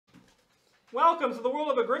Welcome to the world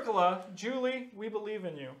of Agricola. Julie, we believe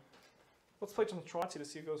in you. Let's play some Trotzi to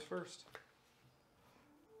see who goes first.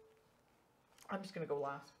 I'm just going to go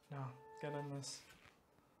last. No, get in this.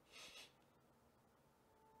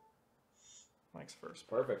 Mike's first.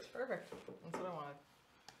 Perfect. Perfect. That's what I wanted.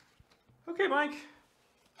 Okay, Mike.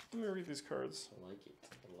 Let me read these cards. I like it.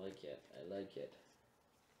 I like it. I like it.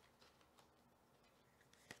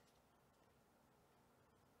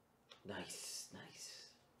 Nice. Nice.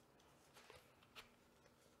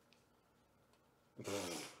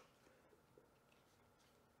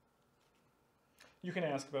 You can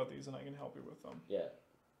ask about these and I can help you with them. Yeah.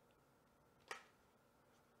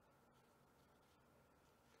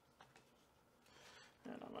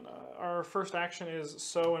 And I'm gonna. Our first action is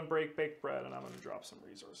sow and break baked bread, and I'm gonna drop some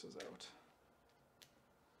resources out.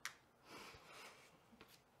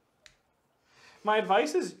 My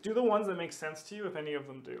advice is do the ones that make sense to you, if any of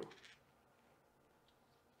them do.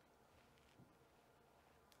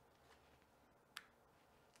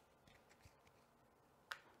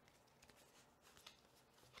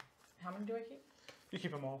 How many do I keep? You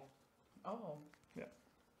keep them all. Oh. Yeah.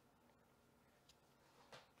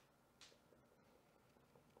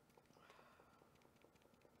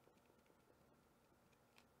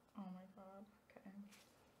 Oh my god. Okay.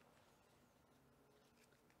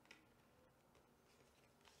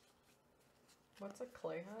 What's a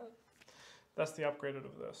clay hut? That's the upgraded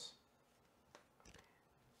of this.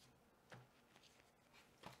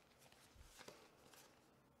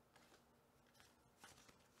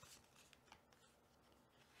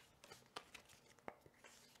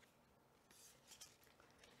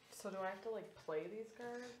 So do I have to like play these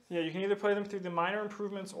cards? Yeah, you can either play them through the minor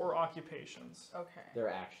improvements or occupations. Okay. They're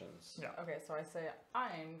actions. Yeah. Okay, so I say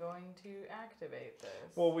I'm going to activate this.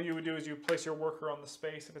 Well, what you would do is you place your worker on the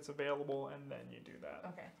space if it's available, and then you do that.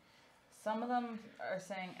 Okay. Some of them are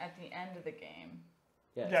saying at the end of the game.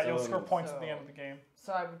 Yeah, you'll score points at the end of the game.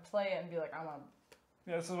 So I would play it and be like, I want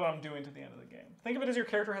to. Yeah, this is what I'm doing to the end of the game. Think of it as your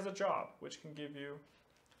character has a job, which can give you...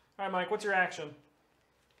 All right, Mike, what's your action?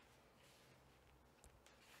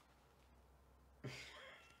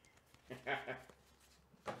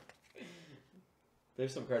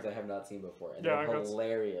 There's some cards I have not seen before, and Yeah, they're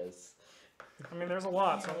hilarious. I mean, there's a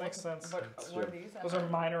lot, so it makes sense. What are these? Those are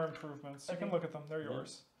minor improvements. You can Okay. look at them. They're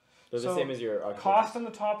yours. They're the same as your occupation. Cost in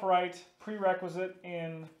the top right, prerequisite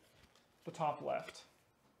in the top left.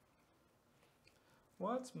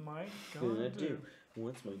 What's Mike gonna do?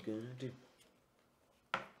 What's Mike gonna do?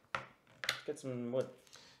 Let's get some wood.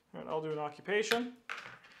 All right, I'll do an occupation.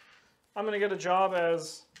 I'm gonna get a job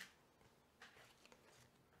as...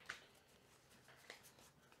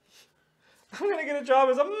 I'm gonna get a job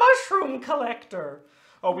as a mushroom collector.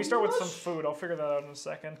 Oh, we start with some food. I'll figure that out in a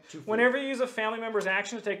second. Whenever you use a family member's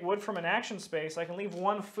action to take wood from an action space, I can leave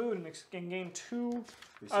one food and gain two.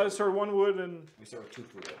 Sorry, one wood and. We start with 2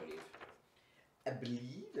 food, I believe. I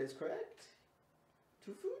believe that's correct.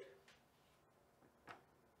 2 food.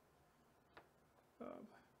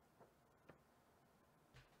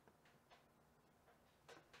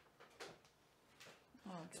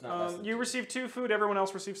 It's not less than You 2. receive 2 food. Everyone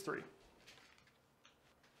else receives 3.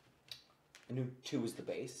 I knew 2 was the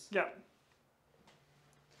base. Yeah.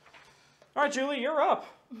 All right, Julie, you're up.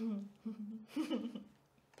 Do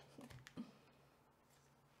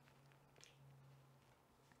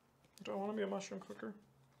I want to be a mushroom cooker?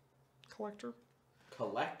 Collector?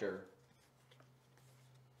 Collector.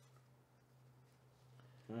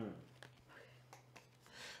 I'm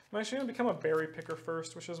actually going to become a berry picker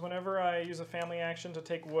first, which is whenever I use a family action to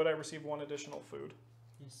take wood, I receive 1 additional food.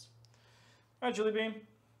 Yes. All right, Julie Bean.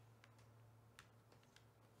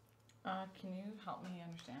 Can you help me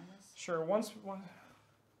understand this? Sure.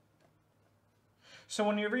 So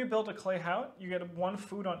whenever you build a clay hut, you get 1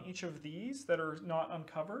 food on each of these that are not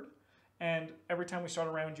uncovered, and every time we start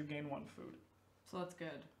a round, you gain 1 food. So that's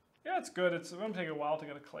good. Yeah, it's good. It's going to take a while to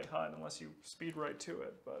get a clay hut unless you speed right to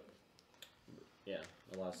it, but... Yeah,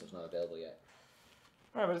 a lot of stuff's not available yet.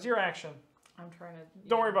 All right, but it's your action. I'm trying to...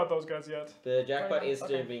 Don't worry about those guys yet. The jackpot is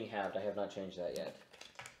okay. still being halved. I have not changed that yet.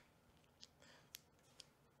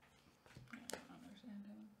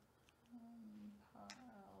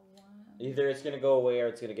 Either it's going to go away or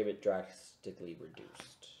it's going to give it drastically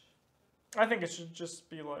reduced. I think it should just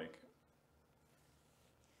be like...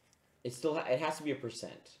 It still it has to be a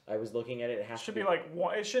percent. I was looking at it. It has It should to be like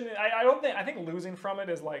 1. It shouldn't... I don't think... I think losing from it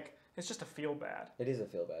is like... It's just a feel bad. It is a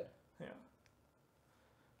feel bad. Yeah.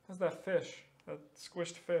 How's that fish? That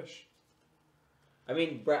squished fish. I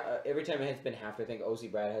mean, every time it's been halved, I think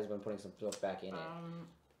OC Brad has been putting some stuff back in it.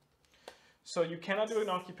 So you cannot do an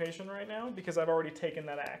occupation right now because I've already taken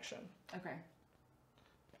that action. Okay.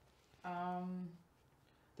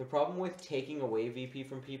 The problem with taking away VP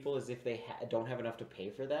from people is if they don't have enough to pay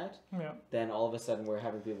for that, Yeah. then all of a sudden we're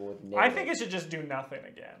having people with negative. I think it should just do nothing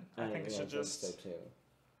again. I think it should just. So too.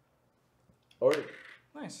 Or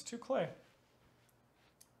Nice, 2 clay.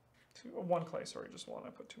 1 clay, sorry, just 1. I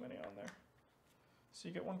put too many on there. So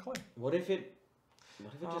you get 1 clay. what if it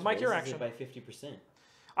just Mike, your raises action. it by 50%?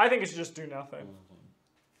 I think it should just do nothing.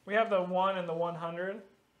 We have the 1 and the 100.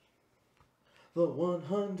 The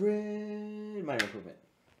 100 minor improvement.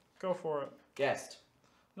 Go for it. Guest.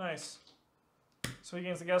 Nice. So he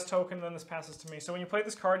gains the guest token, then this passes to me. So when you play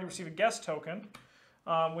this card, you receive a guest token,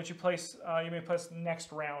 which you place. You may place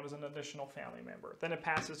next round as an additional family member. Then it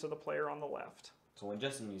passes to the player on the left. So when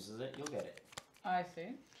Justin uses it, you'll get it. I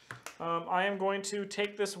see. I am going to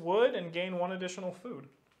take this wood and gain 1 additional food.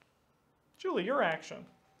 Julie, your action.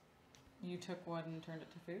 You took wood and turned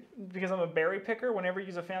it to food? Because I'm a berry picker, whenever you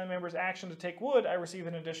use a family member's action to take wood, I receive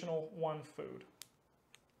an additional 1 food.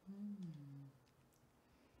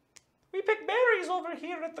 We pick berries over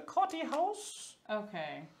here at the Cotty house.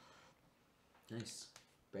 Okay. Nice.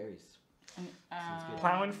 Berries. And, Sounds good.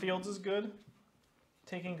 Plowing fields is good.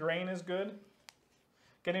 Taking grain is good.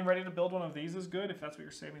 Getting ready to build one of these is good, if that's what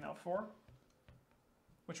you're saving up for.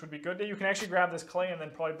 Which would be good. You can actually grab this clay and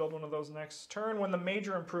then probably build one of those next turn when the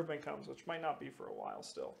major improvement comes, which might not be for a while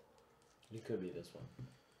still. It could be this one.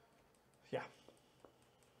 Yeah.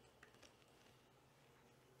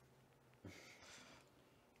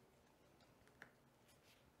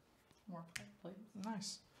 More clay, please.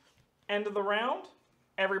 Nice. End of the round.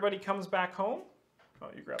 Everybody comes back home. Oh,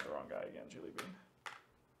 you grabbed the wrong guy again, Julie Bean.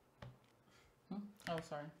 Oh,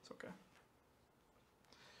 sorry. It's okay.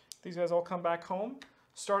 These guys all come back home.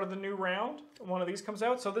 Start of the new round. One of these comes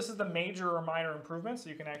out. So this is the major or minor improvement. So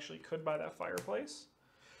you can actually could buy that fireplace.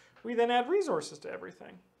 We then add resources to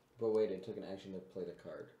everything. But wait, it took an action to play the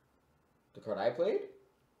card. The card I played?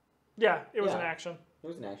 Yeah, it was Yeah. an action. It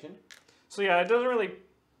was an action. So yeah, it doesn't really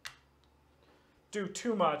do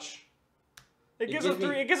too much. It gives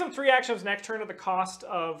them 3 actions next turn at the cost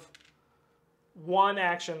of 1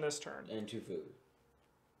 action this turn. And 2 food.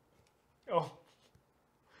 Oh,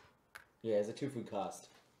 Yeah, it's a 2 food cost.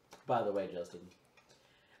 By the way, Justin.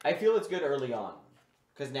 I feel it's good early on.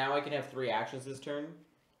 Because now I can have 3 actions this turn.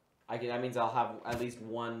 That means I'll have at least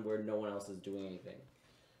 1 where no one else is doing anything.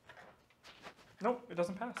 nope, it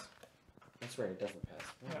doesn't pass. That's right, it doesn't pass.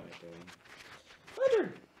 What am Yeah. I doing? My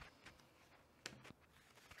turn!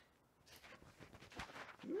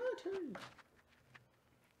 My turn!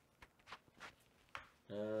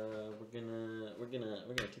 We're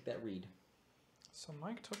gonna take that read. So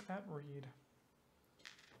Mike took that read.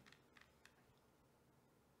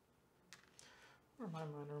 Where are my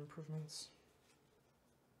minor improvements?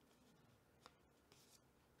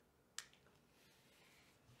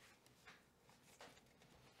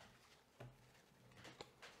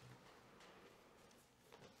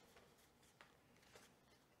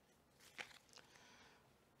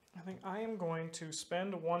 I think I am going to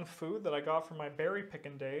spend 1 food that I got from my berry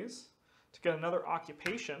picking days to get another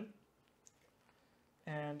occupation.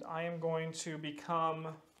 And I am going to become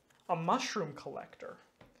a mushroom collector.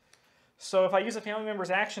 So if I use a family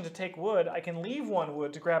member's action to take wood, I can leave 1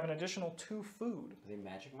 wood to grab an additional 2 food. Are they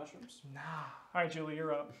magic mushrooms? Nah. All right, Julie,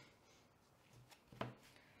 you're up.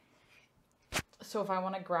 So if I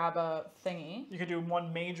want to grab a thingy. You could do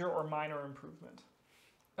 1 major or minor improvement.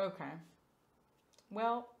 Okay.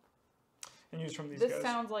 Well, And use from these this guys.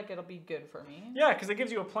 sounds like it'll be good for me. Yeah, because it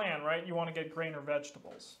gives you a plan, right? You want to get grain or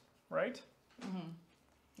vegetables, right? Mm-hmm.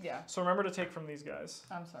 Yeah. So remember to take from these guys.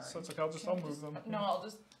 I'm sorry. So it's okay, I'll move them. No, I'll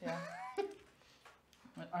just, yeah.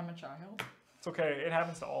 I'm a child. It's okay, it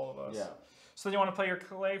happens to all of us. Yeah. So then you want to play your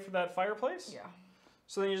clay for that fireplace? Yeah.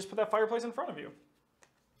 So then you just put that fireplace in front of you.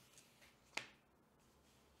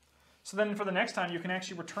 So then for the next time, you can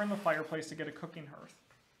actually return the fireplace to get a cooking hearth.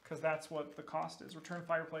 Because that's what the cost is. Return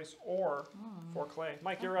fireplace or 4 clay.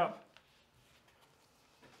 Mike, you're up.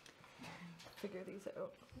 Figure these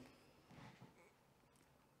out.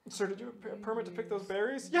 Sir, did you have a permit to pick those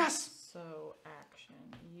berries? Yes! So, action.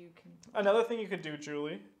 You can... Another thing you could do,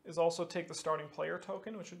 Julie, is also take the starting player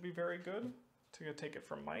token, which would be very good to take it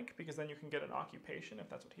from Mike, because then you can get an occupation if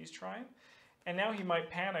that's what he's trying. And now he might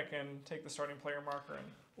panic and take the starting player marker and...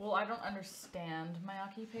 Well, I don't understand my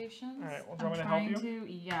occupations. All right, well, do you want me to help you?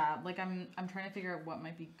 Yeah, like I'm trying to figure out what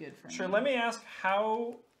might be good for me. Sure, let me ask,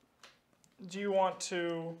 how do you want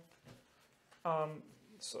to...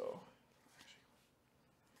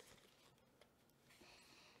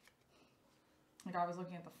 Like I was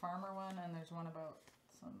looking at the farmer one, and there's one about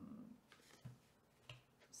some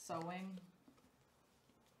sewing.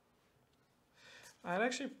 I'd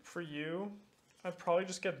actually, for you, I'd probably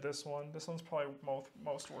just get this one. This one's probably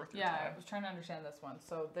most worth your Yeah, time. I was trying to understand this one.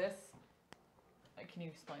 So this, can you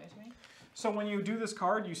explain it to me? So when you do this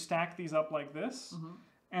card, you stack these up like this,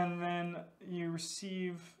 and then you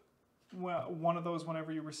receive one of those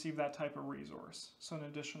whenever you receive that type of resource. So an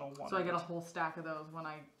additional one. So I get a whole stack of those when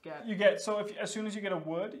I get... You get, so if as soon as you get a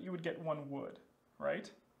wood, you would get one wood, right?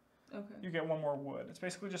 Okay. You get one more wood. It's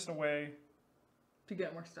basically just a way... To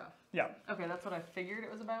get more stuff. Yeah. Okay, that's what I figured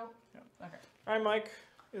it was about? Yeah. Okay. All right, Mike,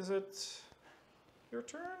 is it your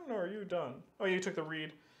turn or are you done? Oh, you took the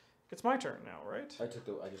read. It's my turn now, right? I just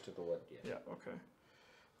took the wood. Yeah. Yeah, okay.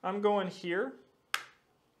 I'm going here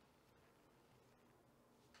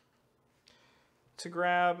to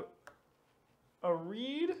grab a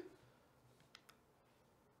reed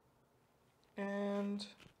and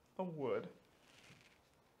a wood.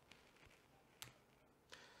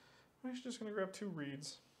 I'm actually just going to grab 2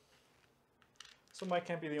 reeds. So Mike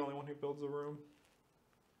can't be the only one who builds a room.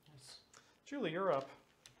 Nice. Julie, you're up.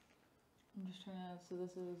 I'm just trying to... So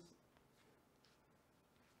this is...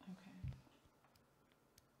 Okay.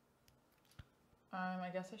 I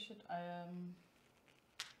guess I should...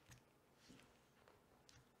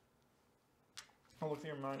 I'll look at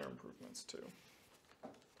your minor improvements too.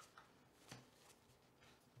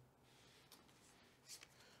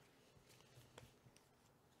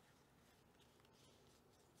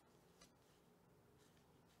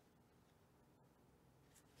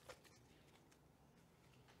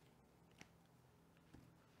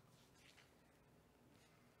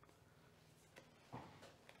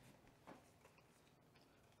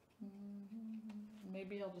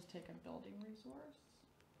 Maybe I'll just take a building resource.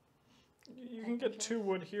 You can get 2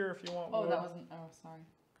 wood here if you want Oh, wood. that wasn't... Oh, sorry.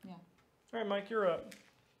 Yeah. All right, Mike, you're up.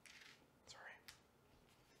 Sorry.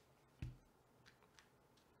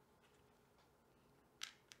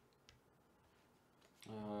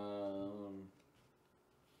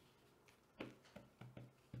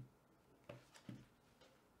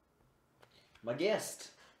 My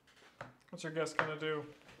guest. What's your guest gonna do?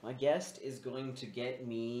 My guest is going to get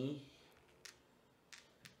me...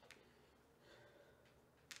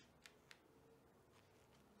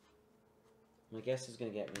 My guest is going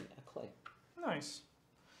to get me a clay. Nice.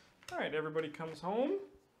 All right, everybody comes home.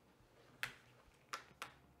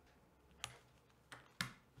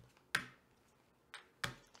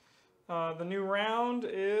 The new round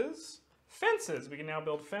is fences. We can now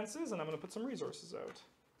build fences, and I'm going to put some resources out.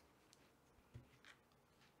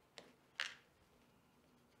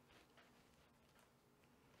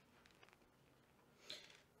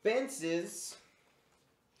 Fences.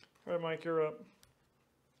 All right, Mike, you're up.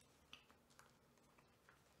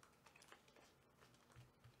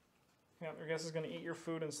 Yeah, your guest is going to eat your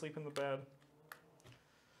food and sleep in the bed.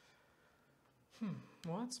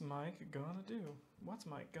 What's Mike gonna do? What's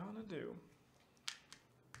Mike gonna do?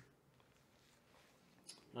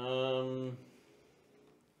 So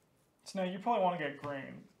now you probably want to get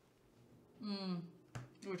grain.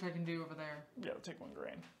 Which I can do over there. Yeah, take 1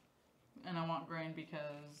 grain. And I want grain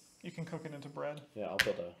because... You can cook it into bread. Yeah, I'll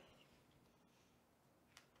build a...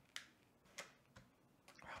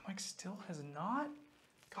 Wow, Mike still has not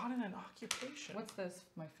gotten an occupation. What's this?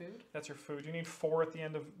 My food? That's your food. You need 4 at the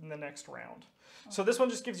end of the next round. Oh. So this one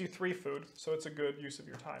just gives you 3 food, so it's a good use of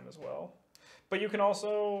your time as well. But you can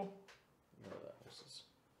also... Where are the horses?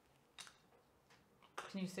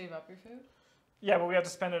 Can you save up your food? Yeah, but we have to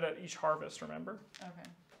spend it at each harvest, remember? Okay.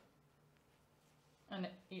 And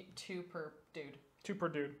eat 2 per dude. 2 per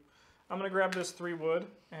dude. I'm going to grab this 3 wood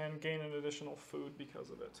and gain an additional food because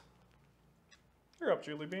of it. You're up,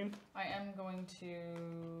 Julie Bean. I am going to...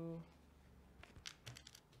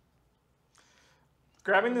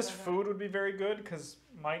 Grabbing this food would be very good because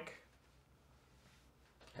Mike,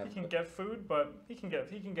 he can get food, but he can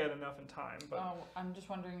get enough in time. But oh, I'm just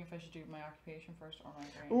wondering if I should do my occupation first or my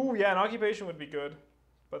grain. ooh, yeah, an occupation would be good,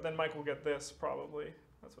 but then Mike will get this probably.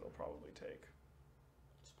 That's what it'll probably take.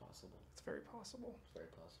 It's possible. It's very possible. It's very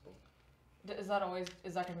possible. Is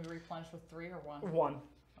that going to be replenished with 3 or 1? 1.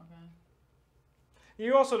 Okay.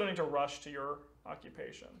 You also don't need to rush to your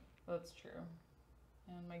occupation. That's true.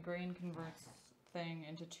 And my grain converts thing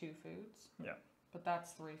into 2 foods. Yeah. But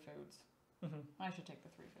that's 3 foods. Mm-hmm. I should take the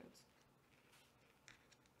 3 foods.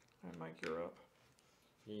 All right, Mike, you're up.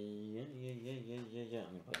 Yeah. I'm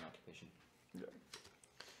going to put an occupation.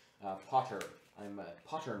 Yeah. Potter. I'm a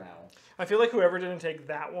potter now. I feel like whoever didn't take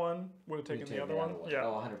that one would have taken the other one. Yeah.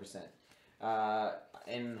 Oh, 100%.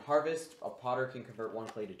 In harvest, a potter can convert 1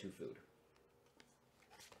 clay to 2 food.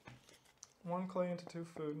 1 clay into 2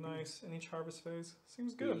 food. Nice. In each harvest phase.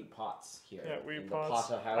 Seems We good. eat pots here. Yeah, we in eat the pots.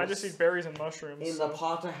 Potter house. I just eat berries and mushrooms. In the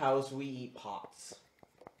Potter house, we eat pots.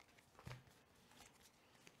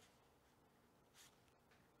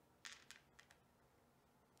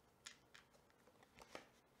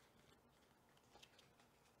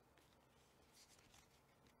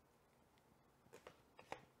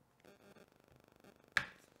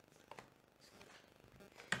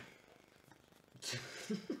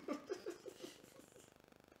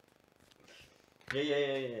 Yeah.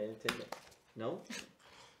 Take it. No?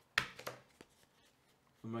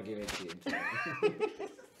 I'm not giving it to you.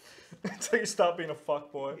 Until you stop being a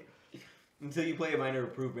fuckboy. Until you play a minor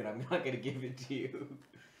improvement, I'm not going to give it to you.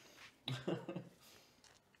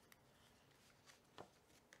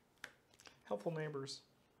 Helpful neighbors.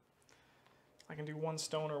 I can do 1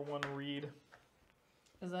 stone or 1 reed.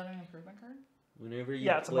 Is that an improvement card? Whenever you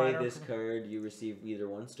Yeah, it's a play minor this card, you receive either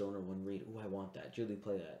 1 stone or 1 reed. Ooh, I want that. Julie,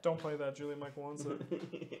 play that. Don't play that. Julie Mike wants it.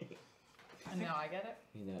 And now I get it?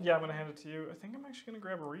 You know, Yeah, I'm going to hand it to you. I think I'm actually going to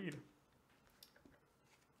grab a reed.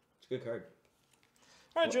 it's a good card.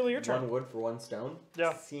 All right, Julie, your turn. 1 wood for 1 stone?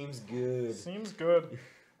 Yeah. Seems good. Seems good.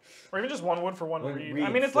 Or even just 1 wood for 1 1 reed. reed I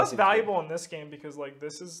mean, it's still less seems valuable in this game because like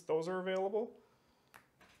those are available.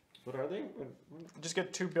 What are they? Just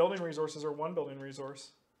get 2 building resources or 1 building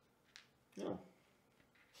resource. No.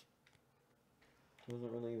 I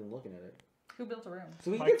wasn't really even looking at it. Who built a room?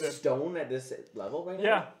 So we Mike get did. stone at this level right now?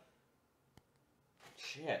 Yeah.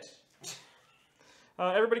 Shit.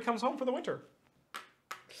 Everybody comes home for the winter.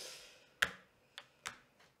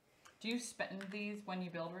 Do you spend these when you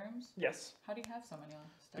build rooms? Yes. How do you have so many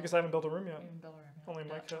left? Because I haven't built a room yet. You haven't built a room yet. Only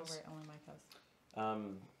Yeah, Mike has. Right, only Mike has.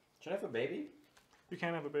 Should I have a baby? You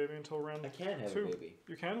can't have a baby until round I can have 2. a baby.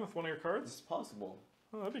 You can with one of your cards? It's possible.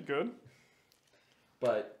 Oh, that'd be good.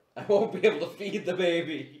 But I won't be able to feed the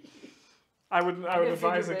baby. I would can feed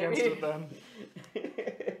advise your against baby. it then.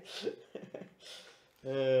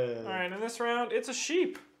 All right, in this round, it's a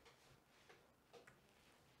sheep.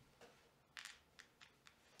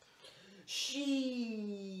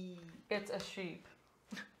 Sheep. It's a sheep.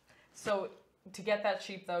 So to get that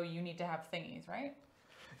sheep though, you need to have thingies, right?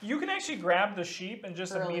 You can actually grab the sheep and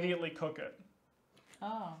just Early. immediately cook it.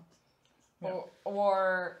 Oh. Yeah.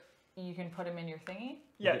 Or you can put him in your thingy?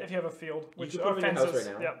 Yeah, if you have a field. You Which can put 'em in your house fences.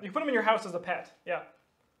 right now. Yeah, you can put them in your house as a pet. Yeah.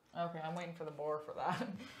 Okay, I'm waiting for the boar for that.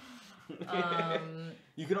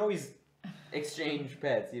 You can always exchange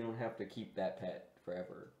pets. You don't have to keep that pet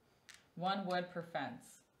forever. 1 wood per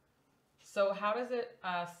fence. So how does it,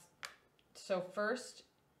 so first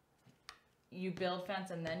you build fence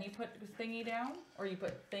and then you put thingy down? Or you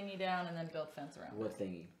put thingy down and then build fence around? What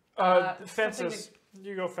thingy? Fences.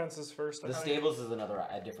 You go fences first. I The think. stables is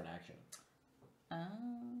a different action. Oh,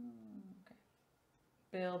 okay.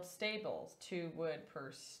 Build stables, 2 wood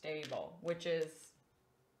per stable, which is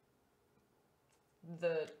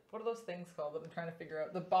what are those things called that I'm trying to figure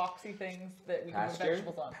out? The boxy things that we can put Pasture?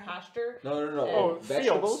 vegetables on. Pasture? No. Oh,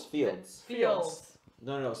 vegetables? fields. Fields.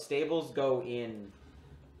 No. Stables go in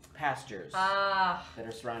pastures Ah, that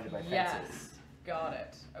are surrounded by fences. yes. Got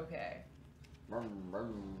it. Okay. Brum,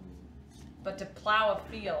 brum. But to plow a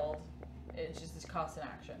field, it just costs an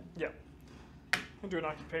action. I'm gonna do an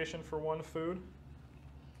occupation for 1 food.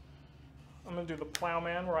 I'm gonna do the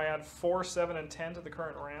plowman where I add 4, 7, and 10 to the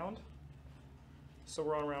current round. So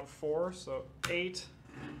we're on round 4. So 8,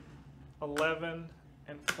 11,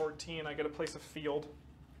 and 14. I get to place a field.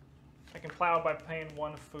 I can plow by paying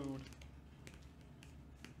 1 food.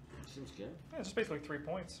 Seems good. Yeah, it's just basically 3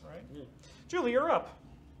 points, right? Yeah. Julie, you're up.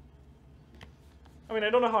 I mean, I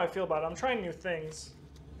don't know how I feel about it. I'm trying new things.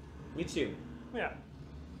 Me too. Yeah.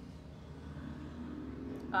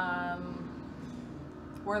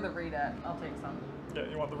 Where the reed at? I'll take some. Yeah,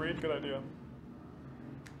 you want the read? Good idea.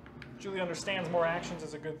 Julie understands more actions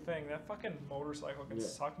is a good thing. That fucking motorcycle can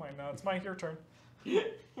suck my nuts. Mike, your turn.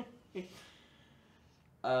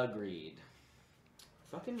 Agreed.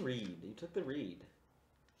 Fucking reed. You took the reed.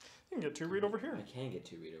 You can get 2 read over here. I can get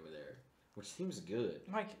 2 reed over there, which seems good.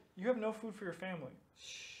 Mike, you have no food for your family.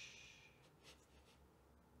 Shh.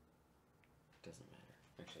 Doesn't matter.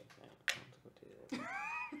 Actually, I don't have to go do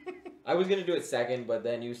that. I was gonna do it second, but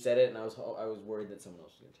then you said it, and I was worried that someone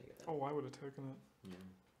else was gonna take it. Oh, I would have taken it. Yeah.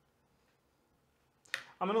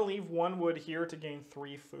 I'm going to leave 1 wood here to gain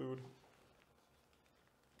 3 food.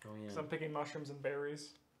 Oh yeah. Because I'm picking mushrooms and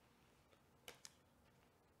berries.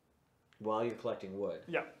 While you're collecting wood.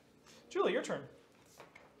 Yeah. Julie, your turn.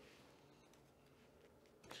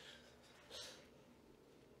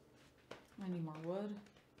 I need more wood.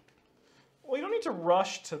 Well, you don't need to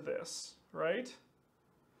rush to this, right?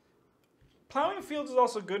 Plowing fields is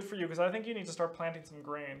also good for you because I think you need to start planting some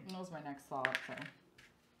grain. That was my next thought. So.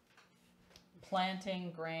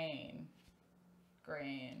 Planting grain.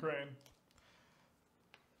 Grain.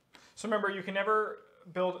 So remember, you can never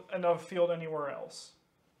build another field anywhere else.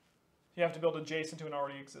 You have to build adjacent to an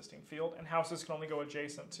already existing field, and houses can only go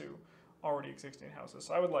adjacent to already existing houses.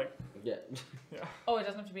 So I would like... Yeah. Yeah. Oh, it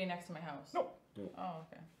doesn't have to be next to my house? Nope. Oh,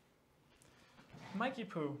 okay. Mikey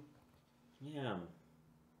Poo. Yeah.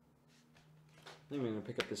 I think I'm going to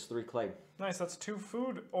pick up this 3 clay. Nice, that's 2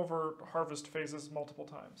 food over harvest phases multiple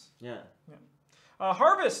times. Yeah.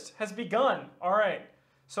 Harvest has begun. All right.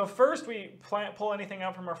 So first we pull anything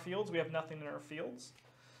out from our fields. We have nothing in our fields.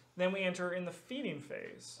 Then we enter in the feeding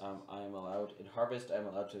phase. I'm allowed, in harvest, I'm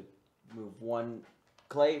allowed to move 1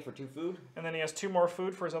 clay for 2 food. And then he has 2 more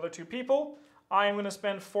food for his other 2 people. I am going to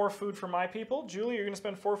spend 4 food for my people. Julie, you're going to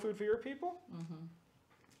spend 4 food for your people? Mm-hmm.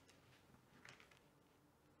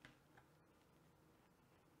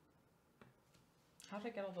 How did I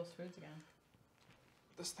get all those foods again?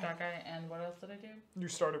 This thing. That guy, and what else did I do? You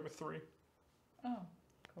started with 3. Oh,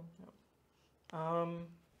 cool. Yep.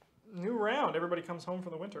 New round. Everybody comes home for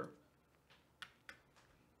the winter.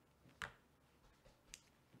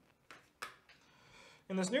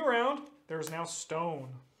 In this new round, there's now stone.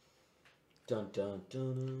 Dun, dun,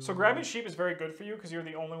 dun, dun. So grabbing sheep is very good for you because you're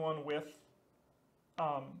the only one with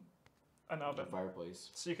an oven. Fireplace.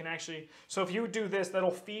 So you can actually, so if you do this, that'll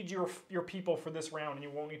feed your people for this round and you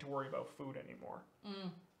won't need to worry about food anymore.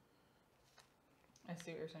 I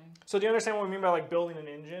see what you're saying. So do you understand what we mean by like building an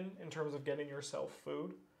engine in terms of getting yourself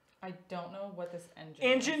food? I don't know what this engine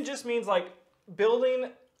Engine is. just means like building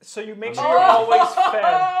so you make sure you're always fed.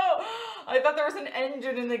 I thought there was an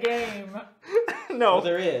engine in the game. No. Well,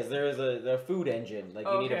 there is. There is a food engine. Like,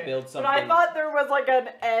 you need to build something. But I thought there was like an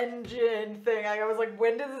engine thing. I was like,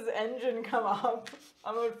 when does this engine come up?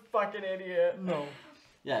 I'm a fucking idiot. No.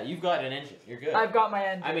 Yeah, you've got an engine. You're good. I've got my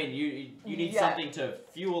engine. I mean, you need Yeah. something to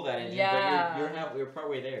fuel that engine, Yeah. but you're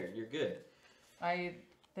partway there. You're good. I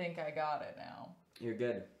think I got it now. You're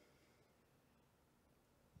good.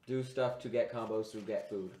 Do stuff to get combos to get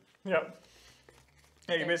food. Yep.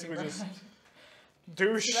 Yeah, you basically Thank just you do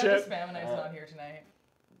Too bad shit. the Spam and I's not here tonight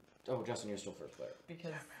Oh, Justin, you're still first player.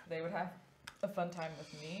 because they would have a fun time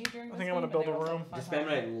with me during this I think game. I'm gonna build and a they also room. have a The fun Spam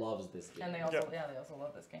time. Knight loves this game. And they also, Yeah. they also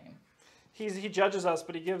love this game. He judges us,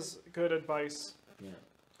 but he gives good advice. Yeah.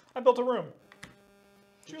 I built a room.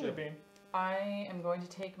 Good Julie job. Bean. I am going to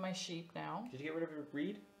take my sheep now. Did you get rid of your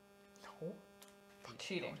breed? No.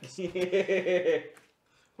 Cheating.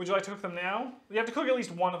 Would you like to cook them now? You have to cook at least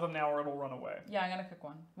one of them now or it'll run away. Yeah, I'm gonna cook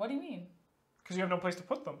one. What do you mean? Because you have no place to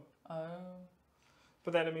put them. Oh.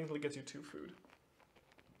 But that immediately gets you 2 food.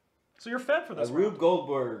 So you're fed for A this Rube round.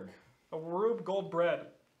 Goldberg. A Rube Gold bread.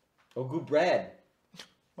 Oh, good bread.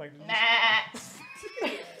 Like, Nah.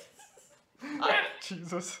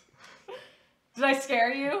 Jesus. Did I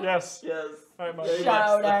scare you? Yes. Yes. All right, Mike. Very much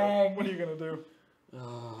Shouting. What are you going to do?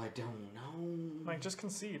 Oh, I don't know. Mike, just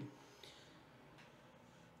concede.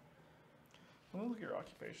 Let me look at your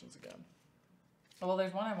occupations again. Well,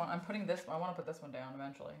 there's one I want. I'm putting this. I want to put this one down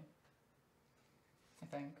eventually. I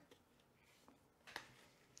think.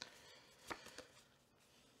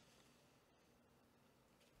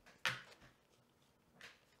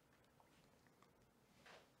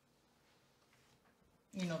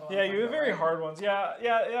 You know the one Yeah, I'm you talking have about, very right? hard ones.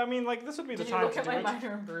 Yeah. I mean, like, this would be the Did you time look to at do my it.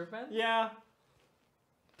 minor improvements? Yeah.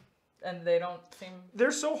 And they don't seem.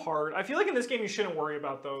 They're so hard. I feel like in this game you shouldn't worry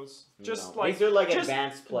about those. Just No. like These are like just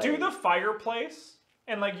advanced play. do the fireplace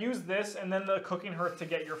and like use this and then the cooking hearth to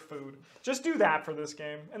get your food. Just do that for this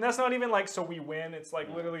game. And that's not even like so we win. It's like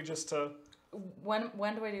literally just to When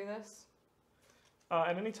do I do this?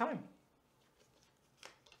 at any time.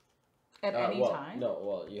 At any well, time? No,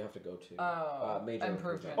 well, you have to go to major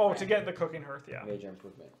improvement. Oh, Right. to get the cooking hearth, yeah. Major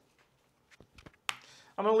improvement.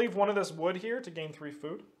 I'm gonna leave one of this wood here to gain 3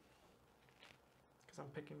 food. Because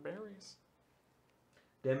I'm picking berries.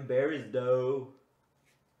 Them berries, though.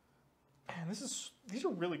 Man, these are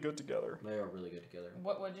really good together. They are really good together.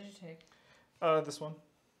 What wood did you take? This one.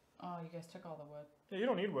 Oh, you guys took all the wood. Yeah, you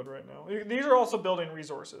don't need wood right now. These are also building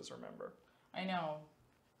resources, remember. I know.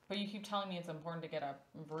 But you keep telling me it's important to get a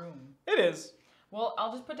room. It is. Well,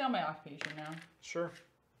 I'll just put down my occupation now. Sure.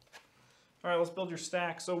 All right, let's build your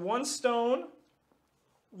stack. So 1 stone,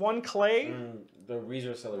 1 clay, The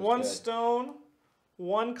resource cellar is 1 good. stone,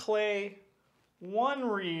 1 clay, 1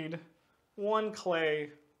 reed, 1 clay,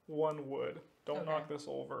 1 wood. Don't Okay. knock this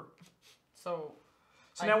over. So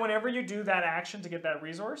So now whenever you do that action to get that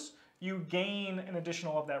resource, you gain an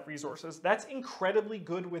additional of that resources. That's incredibly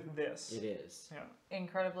good with this. It is. Yeah.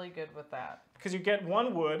 Incredibly good with that. Because you get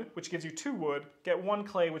 1 wood, which gives you 2 wood, get 1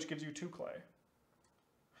 clay, which gives you 2 clay.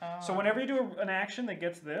 So whenever you do an action that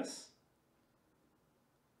gets this,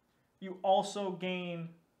 you also gain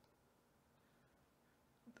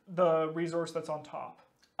the resource that's on top.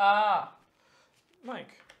 Ah.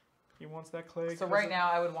 Mike, he wants that clay. So right now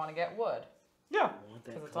I would want to get wood. Yeah.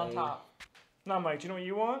 Because it's on top. Now, Mike, do you know what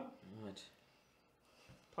you want? What?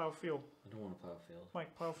 Plow field. I don't want to plow a field.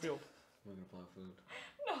 Mike, plow field. I'm going to plow food.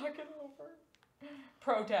 Knock it over.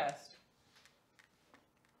 Protest.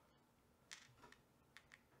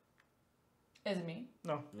 Is it me?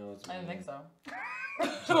 No. No, it's I didn't me. think so.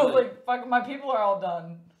 I was like, fuck, my people are all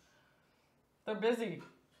done. They're busy.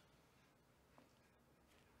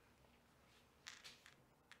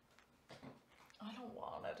 I don't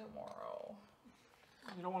want it tomorrow.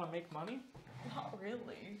 You don't want to make money? Not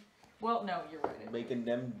really. Well, no, you're right. Making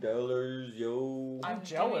them dollars, yo. I'm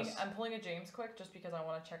jealous. I'm pulling a James quick just because I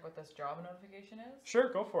want to check what this job notification is.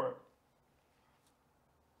 Sure, go for it.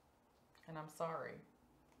 And I'm sorry.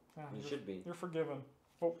 Yeah, You should be. You're forgiven.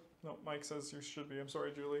 Oh, no, Mike says you should be. I'm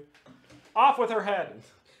sorry, Julie. Off with her head.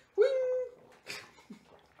 Wing!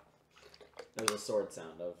 There's a sword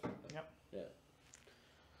sound of. Yep. Yeah.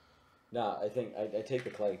 Nah, I think I take the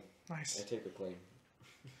clay. Nice. I take the clay.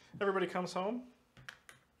 Everybody comes home.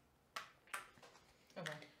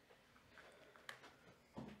 Okay.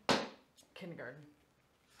 Kindergarten.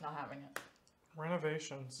 Not having it.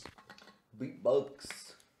 Renovations. Beat bugs.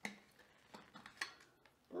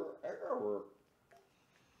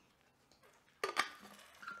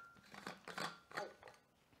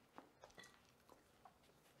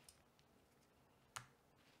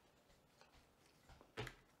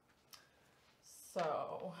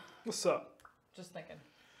 So, What's up? just thinking.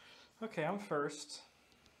 Okay, I'm first.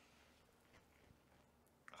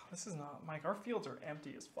 Oh, this is not... Mike, our fields are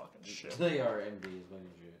empty as fucking shit. They are empty as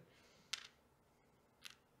fucking shit.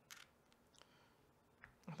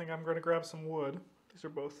 I think I'm going to grab some wood. These are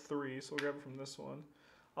both 3, so we'll grab it from this one.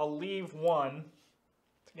 I'll leave 1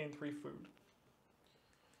 to gain 3 food.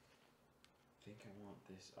 I think I want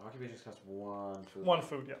this. Occupations cost 1 food. 1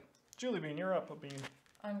 food, yeah. Julie Bean, you're up, a bean.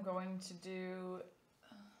 I'm going to do...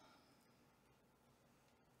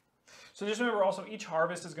 So just remember also, each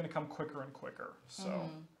harvest is going to come quicker and quicker. So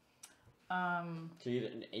So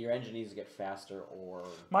your engine needs to get faster or...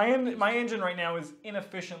 my engine right now is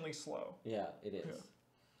inefficiently slow. Yeah, it is. Yeah.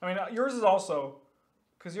 I mean, yours is also...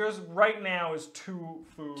 Because yours right now is 2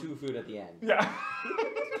 food. 2 food at the end. Yeah.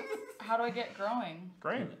 How do I get growing?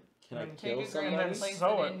 Grain. Can I And kill Take a grain somebody? and place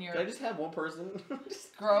sow it it. in your... Can I just have one person?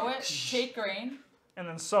 Grow it, take grain, And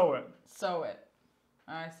then sow it. sow it.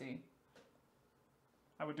 I see.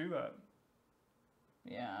 I would do that.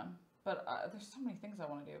 Yeah. But there's so many things I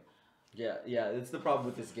want to do. Yeah, it's the problem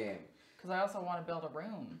with this game. Because I also want to build a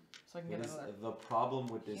room. So I can What get is another... the problem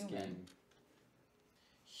with this Human. game?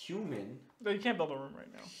 Human? No, you can't build a room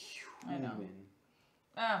right now. I know.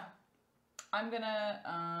 Human. I'm gonna,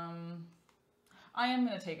 I am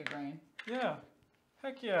gonna take a grain. Yeah.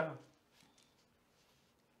 Heck yeah.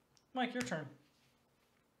 Mike, your turn.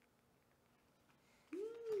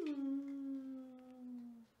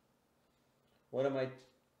 What am I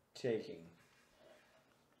taking?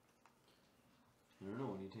 I don't know.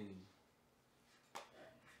 What are you taking?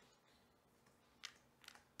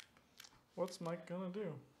 What's Mike gonna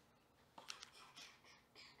do?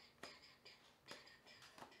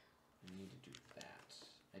 I need to do that.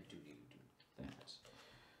 I do need to do that.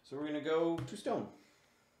 So we're gonna go to stone.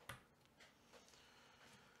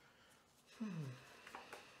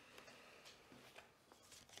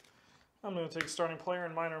 I'm going to take starting player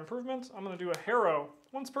and minor improvement. I'm going to do a harrow.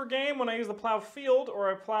 Once per game, when I use the plow field,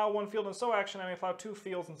 or I plow 1 field in sow action, I may plow 2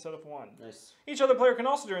 fields instead of 1. Nice. Each other player can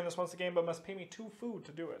also do this once a game, but must pay me 2 food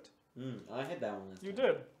to do it. I had that one last You time.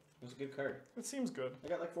 did. It was a good card. It seems good. I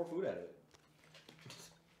got like 4 food out of it.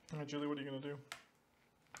 All right, Julie, what are you going to do?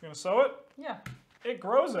 You going to sow it? Yeah. It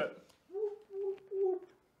grows it.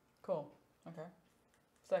 Cool. Okay.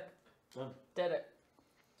 Sick. Done. Did it.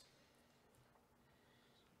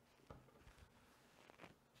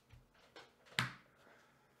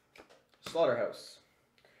 Slaughterhouse.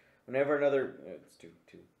 Whenever another... it's two.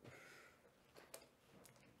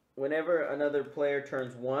 Whenever another player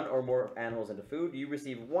turns 1 or more animals into food, you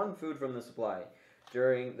receive 1 food from the supply.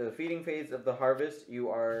 During the feeding phase of the harvest, you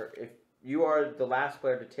are the last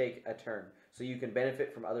player to take a turn, so you can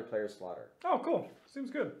benefit from other players' slaughter. Oh, cool. Seems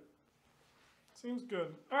good. Seems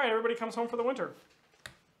good. All right, everybody comes home for the winter.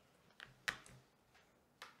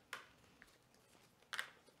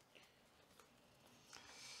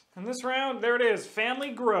 And this round, there it is,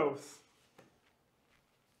 family growth.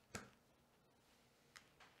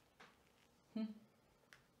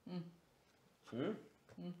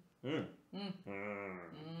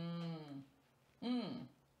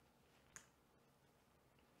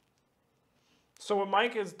 So what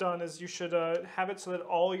Mike has done is you should have it so that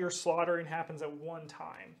all your slaughtering happens at one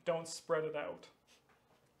time. Don't spread it out.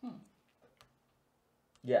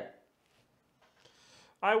 Yeah.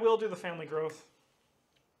 I will do the family growth.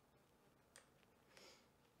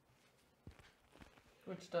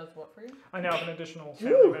 Which does what for you? I now have an additional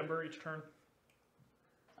family member each turn.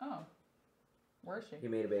 Oh. Where is she? He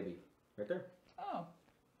made a baby. Right there. Oh.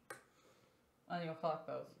 And you'll collect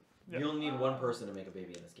those. Yep. You only need one person to make a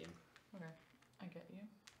baby in this game. Okay. I get you.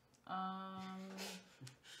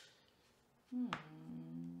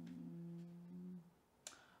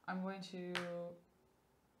 I'm going to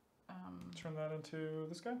Turn that into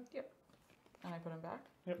this guy. and I put him back.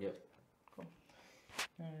 Yep. Yep. Cool.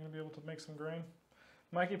 And you're gonna be able to make some grain.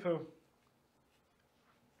 Mikey Poo.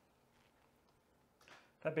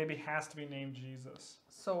 That baby has to be named Jesus.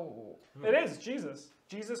 So It is Jesus.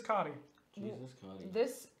 Jesus Cotty. Jesus, Connie.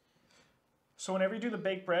 this So whenever you do the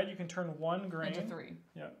baked bread, you can turn one grain into 3.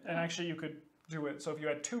 Yeah, and actually you could do it. So if you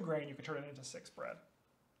had 2 grain, you could turn it into 6 bread.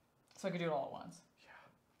 So I could do it all at once. Yeah,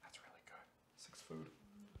 that's really good. 6 food.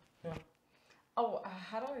 Oh,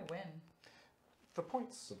 how do I win? The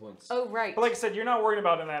points. The points. Oh, right. But like I said, you're not worried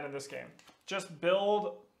about that in this game. Just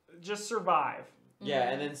build, just survive. Yeah,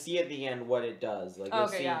 and then see at the end what it does. Like, you'll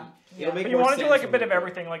Okay, see, yeah. It'll make But you more want to do sense like a when bit you of do it.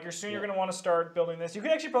 everything. Like you're soon you're going to want to start building this. You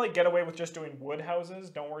can actually probably get away with just doing wood houses.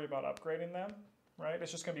 Don't worry about upgrading them, right?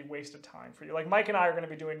 It's just going to be wasted time for you. Like Mike and I are going to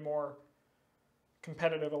be doing more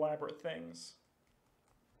competitive, elaborate things.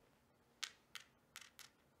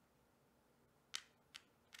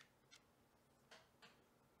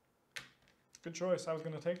 Good choice. I was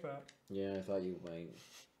going to take that. Yeah, I thought you might.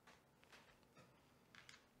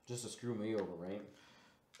 Just to screw me over, right?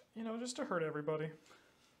 You know, just to hurt everybody.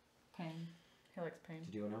 Pain. He likes pain.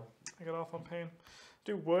 Did you know? I get off on pain.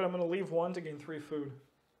 Do wood. I'm going to leave 1 to gain 3 food.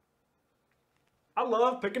 I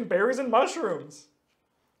love picking berries and mushrooms.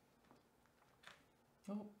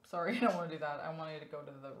 Oh, sorry. I don't want to do that. I wanted to go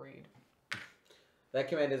to the read. That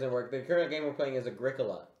command doesn't work. The current game we're playing is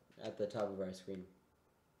AGRICOLA at the top of our screen.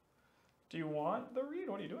 Do you want the read?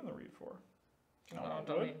 What are you doing the read for? Do you not want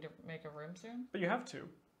Don't wood? need to make a room soon? But you have to.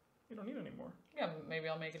 You don't need any more. Yeah, maybe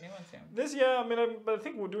I'll make a new one soon. This, yeah, I mean, but I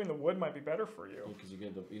think doing the wood might be better for you. Because you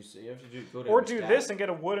get the, you have to do go to Or your do stat. this and get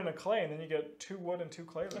a wood and a clay, and then you get 2 wood and 2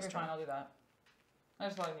 clay this Okay, time. fine. I'll do that. I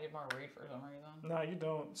just thought I needed more read for some reason. No, you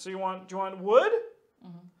don't. So do you want wood?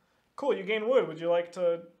 Mm-hmm. Cool, you gain wood. Would you like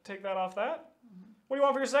to take that off that? Mm-hmm. What do you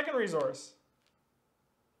want for your second resource?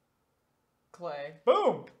 Clay,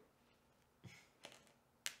 Boom!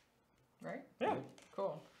 right? Yeah,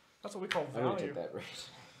 Cool. that's what we call I'm gonna value. take that right.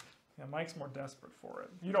 Yeah, Mike's more desperate for it.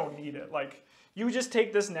 You don't need it. Like, you just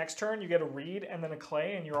take this next turn, you get a reed and then a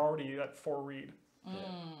clay, and you're already at 4 reed.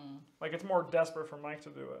 Like, it's more desperate for Mike to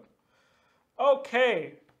do it.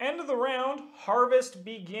 Okay, end of the round, harvest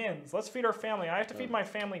begins. Let's feed our family. I have to feed my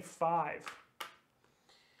family 5.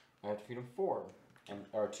 I have to feed them 4,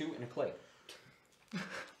 or 2 and a clay.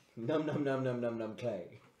 Num num num num num num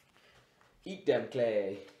clay. Eat them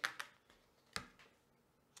clay.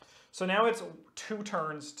 So now it's 2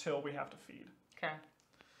 turns till we have to feed. Okay.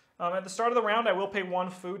 At the start of the round, I will pay 1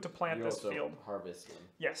 food to plant You this also field. harvest one.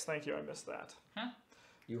 Yes, thank you. I missed that.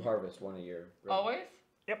 You harvest one a year. Right? Always?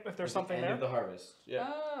 Yep, if there's At something the end there. of the harvest. Yeah.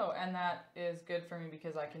 Oh, and that is good for me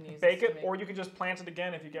because I can use Bake this it, to make... or you can just plant it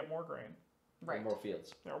again if you get more grain. Right. More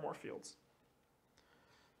fields. There are more fields.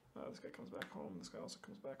 This guy comes back home. This guy also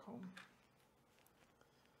comes back home.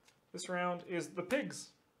 This round is the pigs.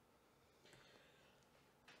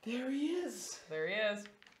 There he is. There he is.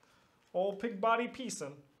 Old pig body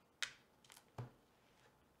piecing.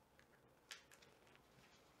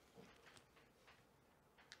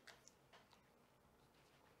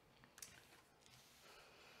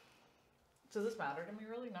 Does this matter to me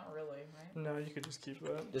really? Not really, right? No, you could just keep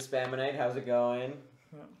that. Dispaminate, how's it going?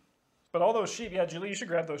 But all those sheep, yeah, Julie, you should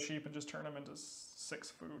grab those sheep and just turn them into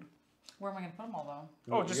 6 food. Where am I going to put them all,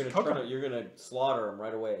 though? Oh, You're just gonna cook turn 'em. it- You're gonna slaughter them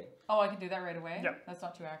right away. Oh, I can do that right away? Yeah. That's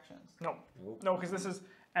not 2 actions. No, Nope. no, because this is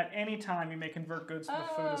at any time you may convert goods to the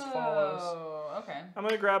food as follows. Oh, okay. I'm going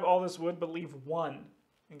to grab all this wood, but leave 1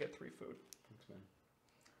 and get 3 food. Thanks, man.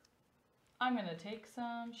 I'm going to take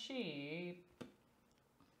some sheep.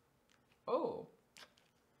 Oh.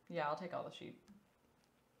 Yeah, I'll take all the sheep.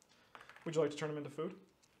 Would you like to turn them into food?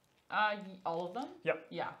 All of them? Yep.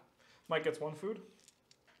 Yeah. Mike gets 1 food.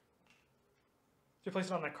 you place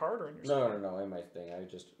it on that card or in your No, in my thing. I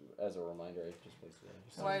just, as a reminder, I just placed it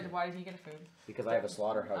there. Why did he get a food? Because I have a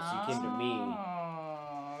slaughterhouse. He came to me.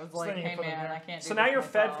 Oh, it was So like, then you can hey put it man, there. I can't do So now this you're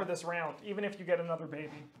fed myself. for this round, even if you get another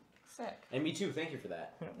baby. Sick. And me too. Thank you for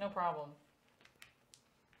that. No problem.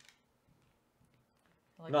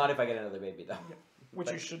 Like Not if I get another baby, though. Yeah.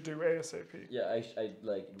 Which you should do ASAP. Yeah, I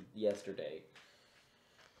like yesterday.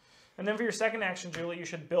 And then for your second action, Julie, you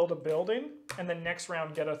should build a building, and then next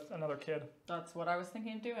round get another kid. That's what I was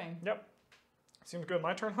thinking of doing. Yep. Seems good.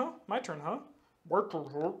 My turn, huh? My turn, huh?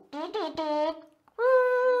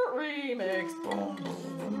 Remix.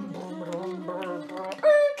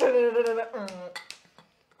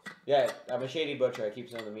 Yeah, I'm a shady butcher. I keep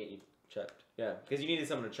some of the meat you chopped. Yeah, because you needed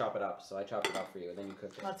someone to chop it up, so I chopped it up for you, and then you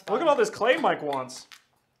cooked it. That's fine. Look at all this clay Mike wants.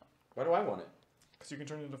 Why do I want it? Because you can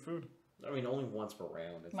turn it into food. I mean, only once per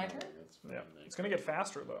round. It's My not turn? like it's Yeah. like- It's going to get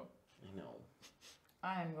faster, though. I know.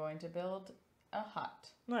 I'm going to build a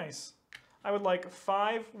hut. Nice. I would like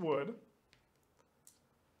 5 wood.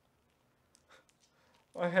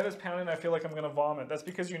 My head is pounding. I feel like I'm going to vomit. That's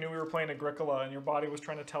because you knew we were playing Agricola and your body was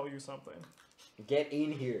trying to tell you something. Get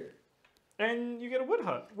in here. And you get a wood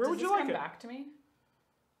hut. Where Does would you this like come it? back to me?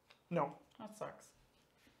 No. That sucks.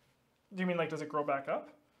 Do you mean like does it grow back up?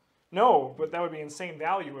 No, but that would be insane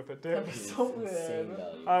value if it did. That'd be so It's insane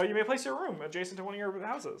good. value. You may place your room adjacent to one of your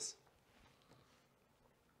houses.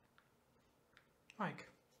 Mike,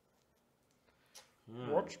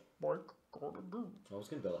 what's Mike gonna do? I was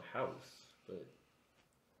gonna build a house, but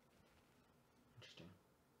interesting.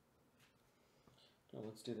 No,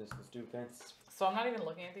 let's do this. Let's do fence. So I'm not even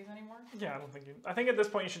looking at these anymore? Yeah, I don't think you. I think at this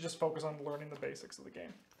point you should just focus on learning the basics of the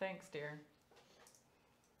game. Thanks, dear.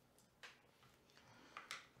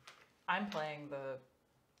 I'm playing the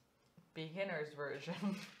beginner's version.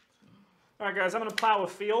 All right, guys, I'm gonna plow a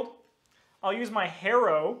field. I'll use my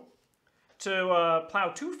harrow to plow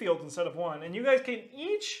 2 fields instead of 1, and you guys can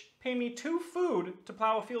each pay me 2 food to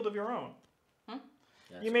plow a field of your own.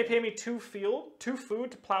 That's You may good. pay me 2 food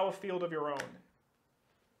to plow a field of your own.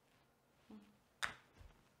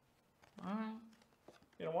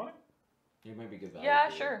 You don't want it? It might be good value. Yeah,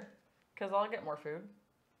 for you. sure. Because I'll get more food.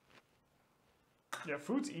 Yeah,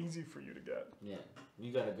 food's easy for you to get. Yeah,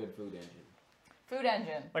 you got a good food engine. Food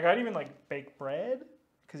engine. Like, I'd even, like, bake bread,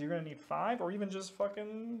 because you're going to need 5, or even just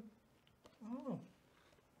fucking, I don't know.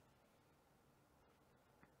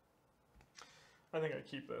 I think I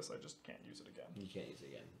keep this. I just can't use it again. You can't use it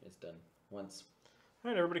again. It's done once.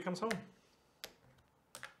 All right, everybody comes home.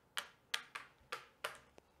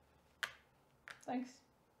 Thanks.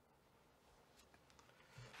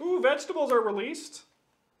 Ooh, vegetables are released.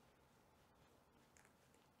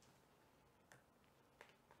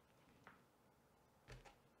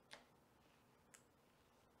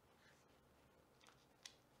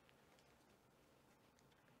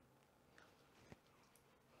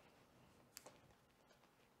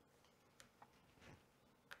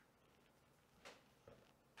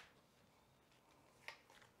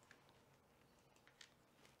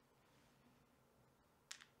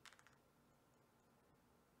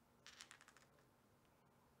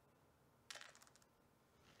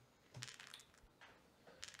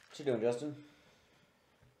 What you doing, Justin?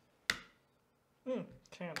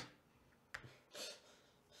 Can't.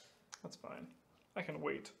 That's fine. I can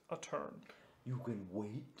wait a turn. You can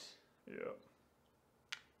wait. Yeah.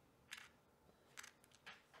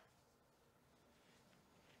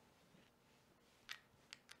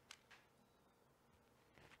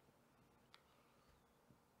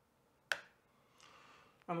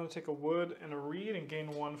 I'm going to take a wood and a reed and gain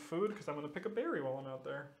 1 food because I'm going to pick a berry while I'm out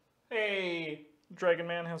there. Hey, Dragon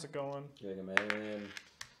Man, how's it going? Dragon Man.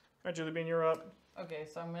 All right, Julie Bean, you're up. Okay,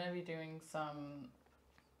 so I'm going to be doing some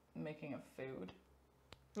making of food.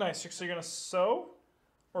 Nice. So you're going to sew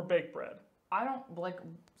or bake bread? I don't like,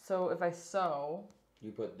 so if I sew,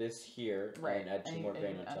 You put this here right, and add 2 more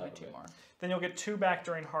grain on add top me of 2 it. more. Then you'll get 2 back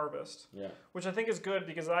during harvest. Yeah. Which I think is good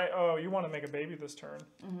because you want to make a baby this turn.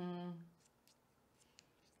 Mm-hmm.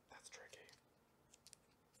 That's tricky.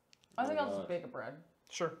 I think Why I'll not? just bake a bread.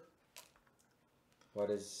 Sure. Why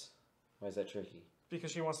is that tricky?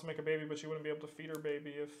 Because she wants to make a baby, but she wouldn't be able to feed her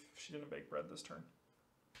baby if she didn't bake bread this turn.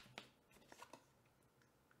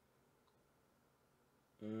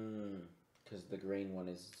 Because the grain one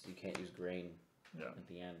is, you can't use grain Yeah. at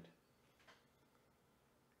the end.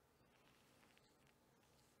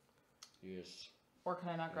 Yes. Or can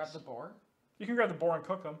I not grab Yes. the boar? You can grab the boar and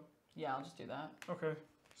cook them. Yeah, I'll just do that. Okay.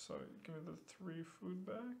 So give me the 3 food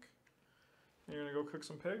back. And you're going to go cook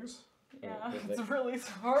some pigs? Yeah, perfect. it's really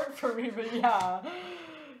hard for me, but yeah.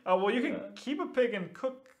 Well, you can keep a pig and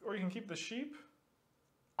cook, or you can keep the sheep.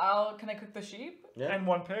 Can I cook the sheep? Yeah. And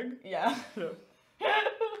 1 pig. Yeah. Yeah.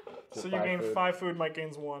 So you 5 gain food. 5 food. Mike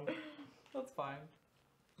gains 1. That's fine.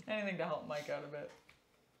 Anything to help Mike out a bit.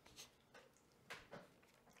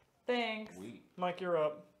 Thanks. Sweet. Mike, you're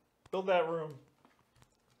up. Build that room.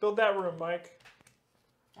 Build that room, Mike.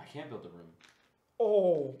 I can't build a room.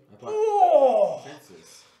 Oh. I bought Oh.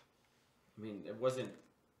 fences. I mean, it wasn't.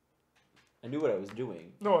 I knew what I was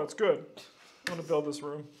doing. No, it's good. I'm gonna build this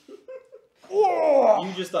room. Oh.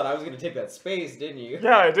 You just thought I was gonna take that space, didn't you?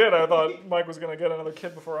 Yeah, I did. I thought Mike was gonna get another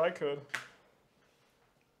kid before I could.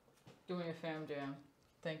 Doing a fam jam.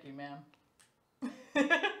 Thank you, ma'am.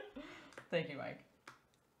 Thank you, Mike.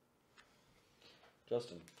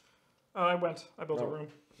 Justin, I went. I built a No. room.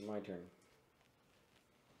 my turn.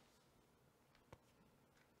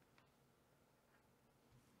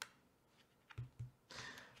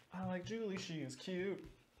 I like Julie. She is cute.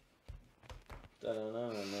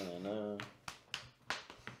 Da-da-na-na-na-na.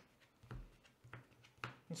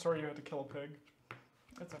 I'm sorry you had to kill a pig.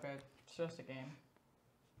 It's okay. It's just a game.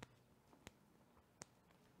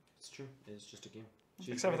 It's true. It's just a game.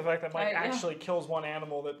 Except for the fact that Mike Yeah. actually kills one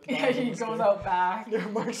animal that. Yeah, dies in he this goes game. out back. Yeah,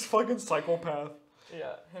 Mike's fucking psychopath.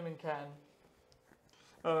 Yeah, him and Ken.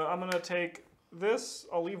 I'm gonna take this.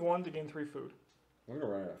 I'll leave 1 to gain 3 food. We're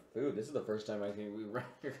gonna run out of food. This is the first time I think we're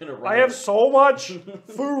gonna run. I out have of- so much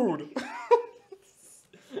food.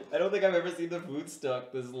 I don't think I've ever seen the food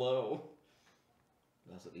stock this low.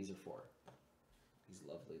 That's what these are for. These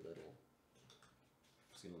lovely little.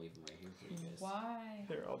 I'm just gonna leave them right here for you guys. Why?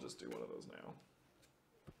 Here, I'll just do one of those now.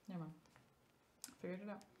 Never mind. Figured it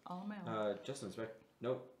out. All in my own. Justin, it's back.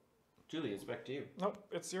 Nope. Julie, it's back to you. Nope,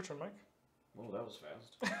 it's your turn, Mike. Oh, that was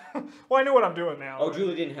fast. Well, I know what I'm doing now. Oh,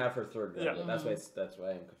 Julie didn't have her third one. Yeah. Yet. That's why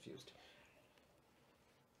I'm confused.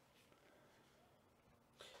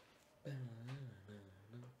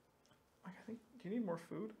 I think. Do you need more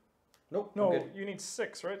food? Nope. No, I'm good. you need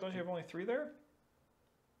 6, right? Don't you have only 3 there?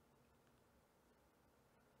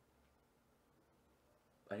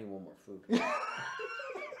 I need one more food.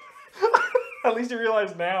 At least you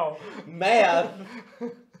realize now. Math.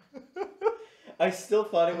 I still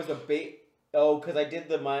thought it was a bait. Oh, because I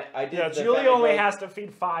did I did. Yeah, the Julie family only growth- has to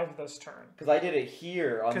feed 5 this turn. Because I did it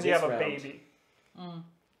here on Because this you have a round. baby.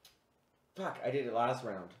 Fuck, I did it last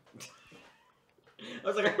round. I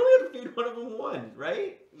was like, I only have to feed one of them 1,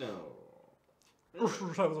 right? No.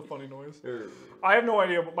 That was a funny noise. Er. I have no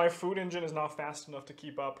idea, but my food engine is not fast enough to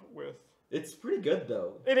keep up with. It's pretty good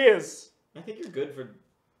though. It is. I think you're good for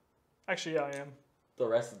Actually, yeah, I am. the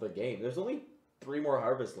rest of the game. There's only 3 more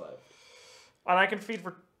harvests left. And I can feed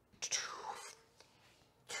for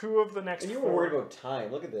 2 of the next And you 4. were worried about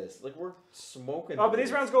time. Look at this. Like, we're smoking. Oh, but through these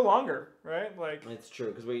this. rounds go longer, right? Like, It's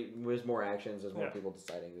true, because there's more actions, there's more Yeah. people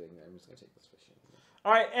deciding. I'm just going to take this fish in.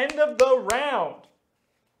 all right, end of the round.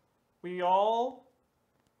 We all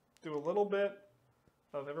do a little bit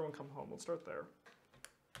of everyone come home. Let's start there.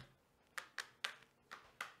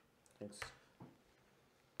 Thanks.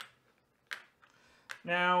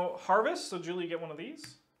 Now, harvest. So, Julie, you get one of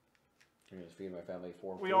these. I'm going to feed my family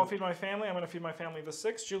 4 We food. all feed my family. I'm going to feed my family the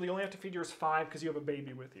 6. Julie, you only have to feed yours 5 because you have a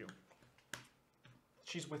baby with you.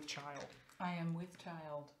 She's with child. I am with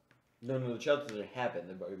child. No, the child doesn't happen.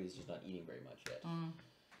 The baby's just not eating very much yet.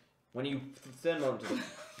 When you send him out to the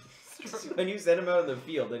when you send him out in the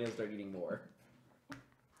field, then he'll start eating more.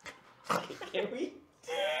 Can we?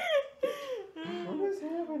 What is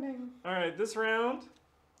happening? All right, this round,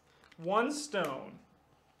 1 stone.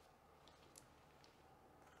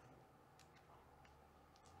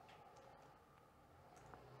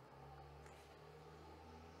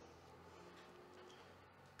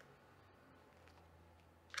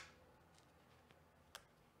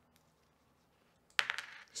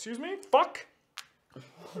 Excuse me? Fuck!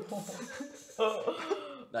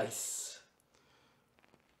 Nice.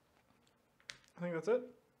 I think that's it.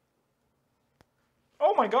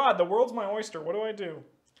 Oh my god, the world's my oyster. What do I do?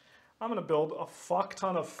 I'm gonna build a fuck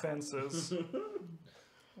ton of fences.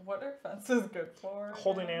 What are fences good for?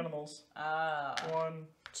 Holding again? animals. Ah. 1,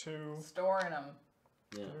 2, Storing them.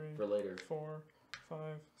 Yeah, 3, for later. 4, 5,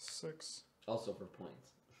 6, Also for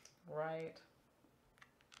points. Right.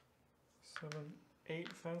 7,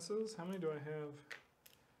 8 fences. How many do I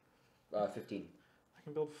have? 15. I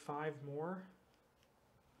can build 5 more.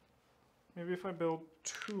 Maybe if I build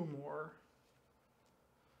 2 more.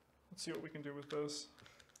 Let's see what we can do with this.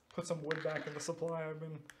 Put some wood back in the supply.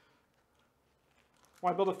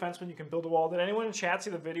 Why build a fence when you can build a wall? Did anyone in chat see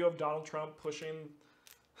the video of Donald Trump pushing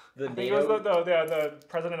The I think it was the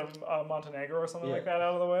president of Montenegro or something like Yeah. that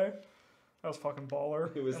out of the way? That was fucking baller.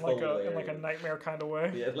 It was in like a hilarious. nightmare kind of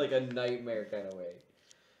way. Yeah, like a nightmare kind of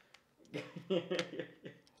way.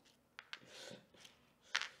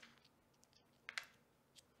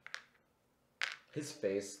 His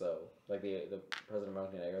face, though, like the President of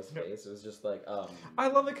Montenegro's face, it was just like, I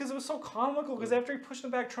love it because it was so comical. Because after he pushed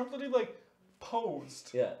him back, Trump literally like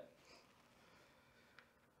posed. Yeah.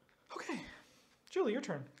 Okay, Julie, your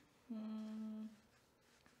turn.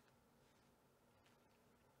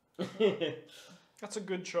 That's a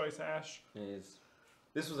good choice, Ash. It is.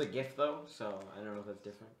 This was a GIF though, so I don't know if that's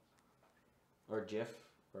different. Or GIF,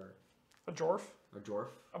 or A jorf. a JORF,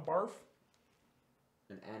 A barf.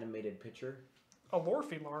 an animated picture. A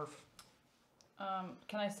lorfy larf.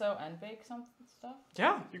 Can I sew and bake some stuff?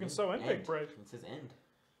 Yeah, you can sew and bake bread. It says end.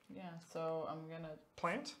 Yeah, so I'm gonna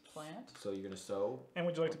Plant. plant. So you're gonna sew. And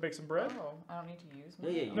would you like to bake some bread? Oh, I don't need to use Yeah,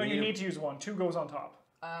 one. yeah, No, you need to use one. 2 goes on top.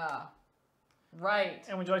 Ah, right.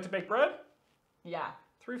 And would you like to bake bread? Yeah,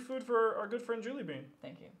 3 food for our good friend Julie Bean.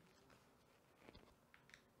 thank you.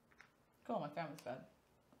 Cool, my family's fed.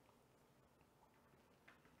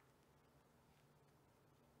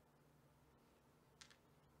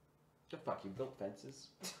 The fuck, you built fences?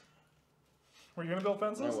 Were you gonna build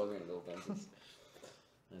fences? I wasn't gonna build fences.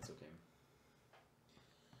 That's okay.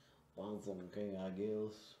 That's okay, I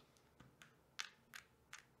guess.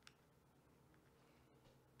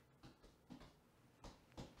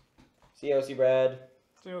 See you, OC Brad.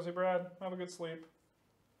 See you, Brad. Have a good sleep.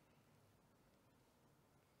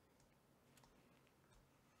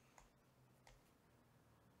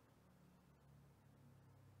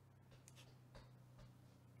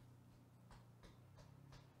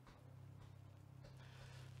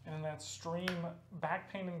 And that stream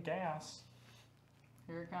back pain and gas.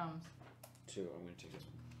 Here it comes. 2, I'm gonna take this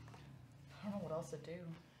one. I don't know what else to do.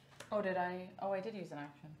 Oh, did I? Oh, I did use an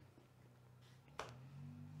action.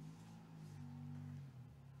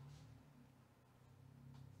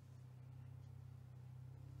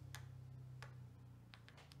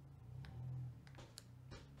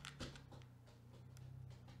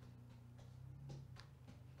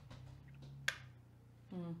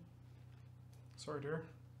 Sorry, dear.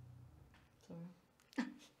 Sorry.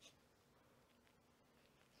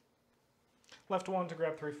 Left 1 to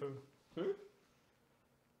grab 3 food. Hmm?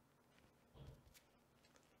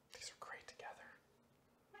 These are great together.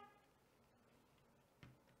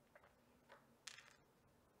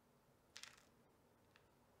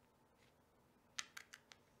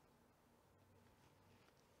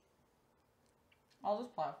 I'll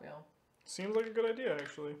just plot fail. Seems like a good idea,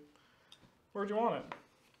 actually. Where'd you want it?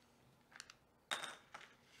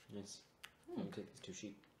 Nice. I'm gonna take these 2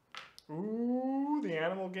 sheep. Ooh, the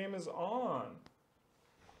animal game is on.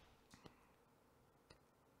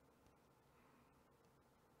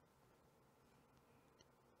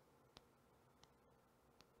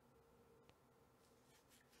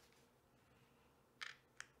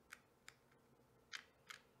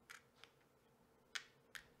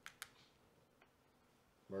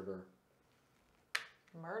 Murderer.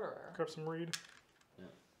 Murderer. Grab some reed. Yeah.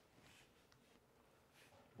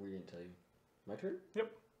 We didn't tell you. My turn?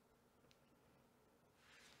 Yep.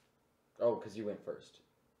 Oh, because you went first.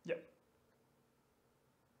 Yep.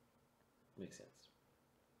 Makes sense.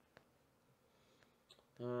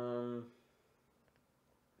 Um.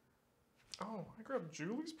 Oh, I grabbed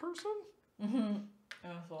Julie's person?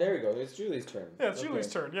 There we go. It's Julie's turn. Yeah, it's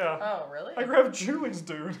Julie's turn, yeah. Oh, really? I grabbed Julie's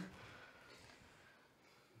dude.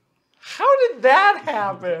 How did that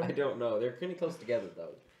happen? I don't know. They're pretty close together,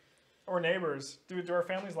 though. Or neighbors. Do our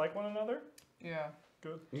families like one another? Yeah.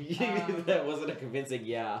 Good. That wasn't a convincing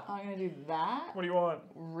yeah. I'm gonna do that. What do you want?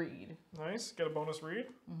 Read. Nice. Get a bonus read.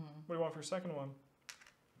 What do you want for your second one?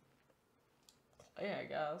 Yeah, I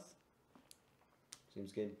guess.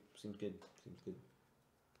 Seems good. Seems good. Seems good.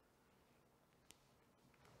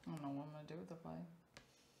 I don't know what I'm gonna do with the play.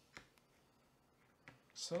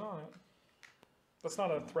 Sit on it. That's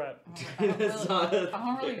not a threat. That's not a I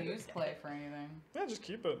don't really use play for anything. Yeah, just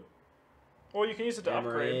keep it. Well, you can use it to Hammer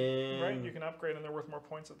upgrade, in. right? You can upgrade and they're worth more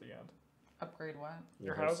points at the end. Upgrade what?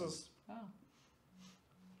 Your houses. Oh.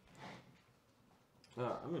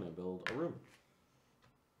 I'm going to build a room.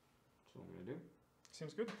 That's what I'm going to do.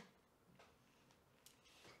 Seems good.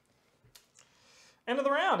 End of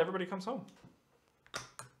the round. Everybody comes home.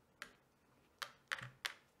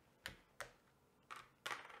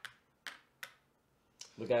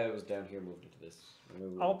 The guy that was down here moved into this.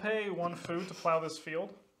 I'll pay 1 food to plow this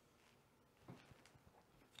field.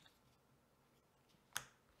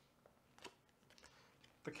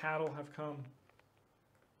 The cattle have come.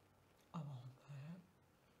 I want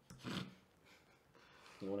that.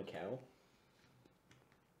 You want a cow?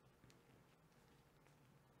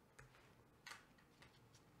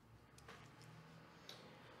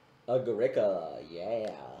 AGRICOLA,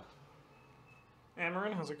 yeah.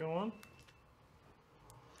 Amarin, how's it going?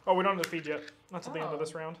 Oh, we don't have to feed yet. Not till the end of Oh.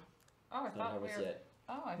 this round. Oh, I Not thought we harvest were. yet.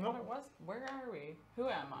 Oh, I Nope. thought it was. Where are we? Who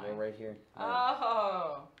am I? We're right here.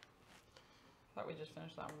 Oh. I thought we just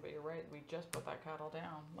finished that one, but you're right. We just put that cattle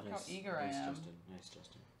down. Look Nice, how eager I nice, am. Justin. Nice,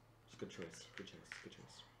 Justin. It's a good choice. Good choice. Good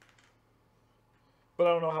choice. But I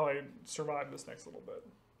don't know how I survive this next little bit.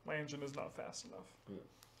 My engine is not fast enough.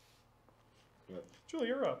 Yep. Julie,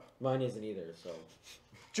 you're up. Mine isn't either, so.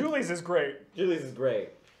 Julie's is great. Julie's is great.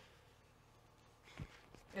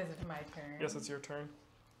 Is it my turn? Yes, it's your turn.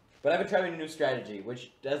 But I've been trying a new strategy,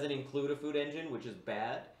 which doesn't include a food engine, which is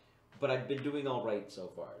bad. But I've been doing all right so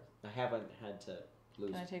far. I haven't had to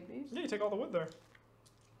lose. Can I take these? Yeah, you take all the wood there.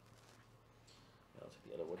 I'll take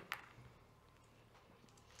the other wood.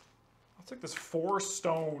 I'll take this 4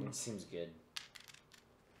 stone. It seems good.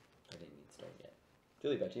 I didn't need stone yet.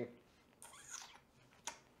 Julie, back to you.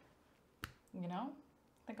 You know,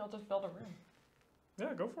 I think I'll just build a room.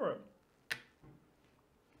 Yeah, go for it.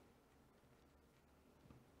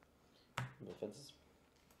 Build fences.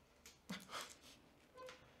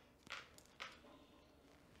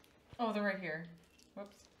 Oh, they're right here.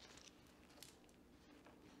 Whoops.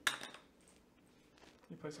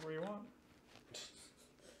 You place it where you want.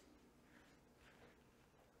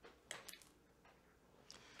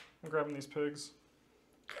 I'm grabbing these pigs.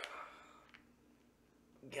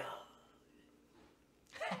 God.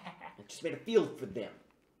 I just made a field for them.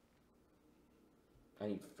 I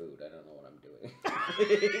need food. I don't know what I'm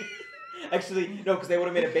doing. Actually, no, because they would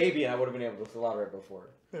have made a baby and I would have been able to slaughter it before.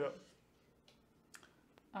 Yeah.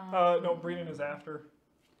 No, breeding is after.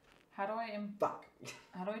 How do I Fuck.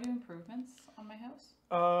 How do I do improvements on my house?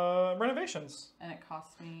 Renovations. And it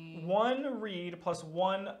costs me 1 reed plus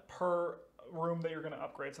 1 per room that you're going to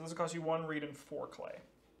upgrade. So this will cost you 1 reed and 4 clay.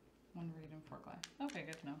 1 reed and 4 clay. Okay,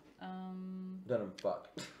 good to know. Done him fuck.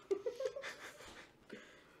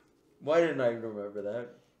 Why didn't I remember that?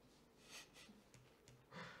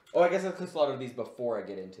 Oh, I guess I could slaughter these before I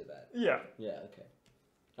get into that. Yeah. Yeah, okay.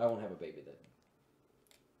 I won't have a baby then.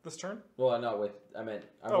 This turn? Well, not with. I meant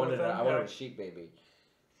I Oh, wanted. with them, I wanted yeah. a sheep baby.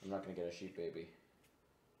 I'm not gonna get a sheep baby.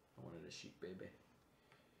 I wanted a sheep baby.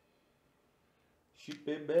 Sheep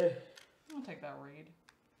baby. I'll take that reed.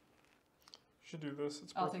 Should do this.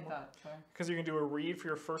 It's I'll take that. Sorry. Because you can do a reed for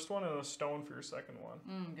your first one and a stone for your second one.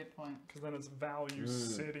 Good point. Because then it's value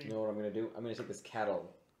city. You know what I'm gonna do? I'm gonna take this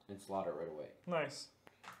cattle and slaughter it right away, Nice.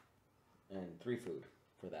 and 3 food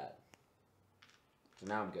for that. So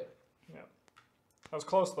now I'm good. Yeah. That was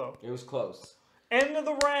close though. It was close. End of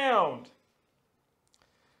the round.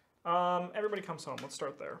 Everybody comes home. Let's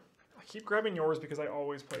start there. I keep grabbing yours because I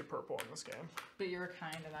always play purple in this game. But you were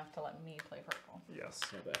kind enough to let me play purple. Yes.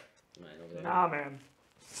 Not bad. Mine over there. Nah, man.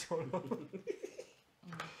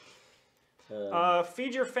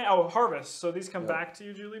 Feed your harvest. So these come Yep. back to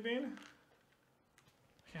you, Julie Bean.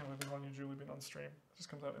 I can't believe I'm calling you Julie Bean on stream. It just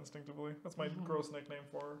comes out instinctively. That's my gross nickname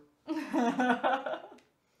for her.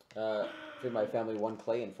 Feed my family 1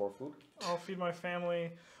 clay and 4 food. I'll feed my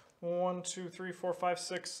family 1, 2, 3, 4, 5,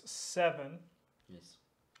 6, 7. Yes.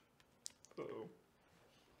 Uh-oh.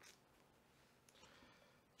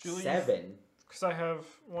 Julie, 7. because I have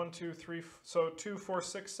 1, 2, 3, so 2, 4,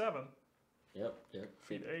 6, 7. Yep.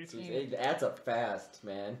 Feed 8. Feed 8. That's up fast,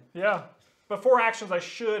 man. Yeah, but 4 actions I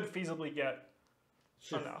should feasibly get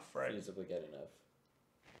Should enough, right? feasibly get enough.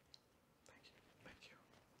 Thank you.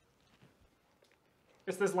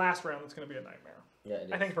 It's this last round that's going to be a nightmare. Yeah, it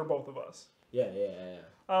is. I think for both of us. Yeah.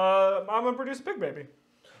 I'm going to produce a pig baby.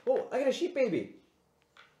 Oh, I got a sheep baby.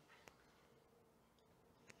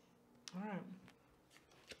 All right.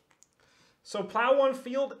 So plow 1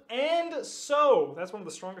 field and sow. That's one of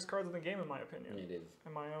the strongest cards in the game, in my opinion. It is.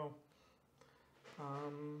 MIO.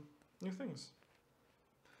 New things.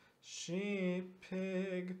 Sheep,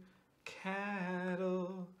 pig,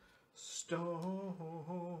 cattle, stone,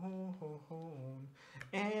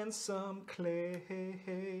 and some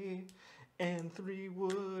clay, and 3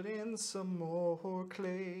 wood and some more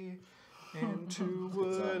clay, and 2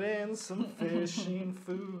 wood and some fishing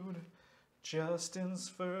food. Justin's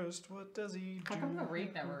first, what does he do? How come the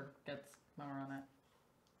reed never gets more on it?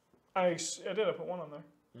 I did, I put 1 on there.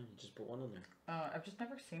 You just put 1 on there. I've just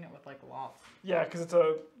never seen it with like lots. Yeah, because it's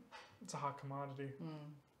a hot commodity.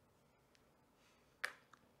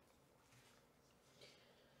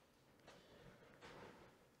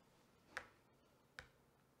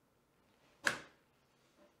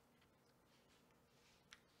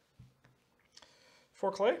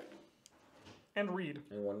 For clay and reed.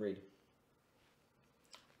 And 1 reed.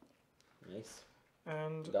 Nice.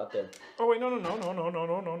 And Got there. oh wait, no.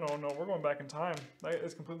 We're going back in time. That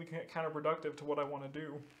is completely counterproductive to what I want to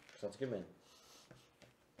do. Sounds good, man.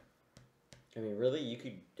 I mean, really, you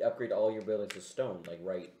could upgrade all your buildings to stone, like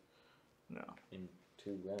No. in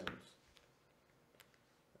 2 rounds.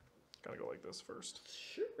 Gotta go like this first.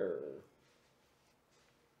 Sure.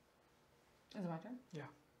 Is it my turn? Yeah.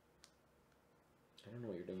 I don't know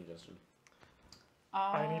what you're doing, Justin.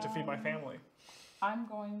 I need to feed my family. I'm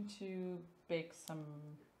going to bake some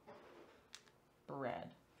bread.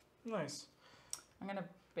 Nice. I'm gonna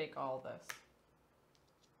bake all this.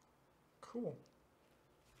 Cool.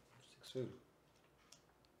 6 food.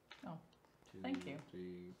 Oh, 2, thank you.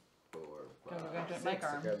 3, 4, Go, 5, go, go, 6. Mike I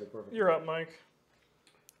arm. grabbed the perfect You're up, Mike.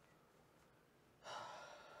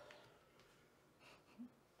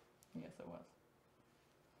 Yes, it was.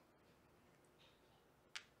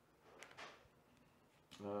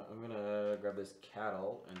 I'm gonna grab this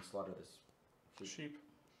cattle and slaughter this Sheep.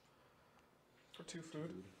 For 2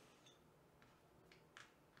 food.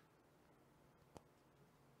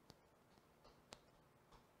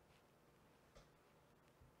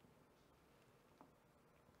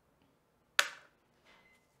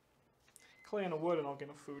 Clay and a wood, and I'll get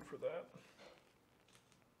a food for that.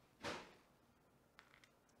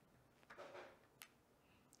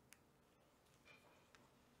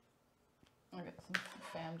 I'll get some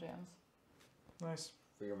fam jams Nice.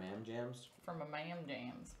 For your mam jams, from a mam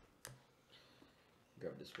jams.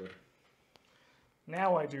 grab this wood.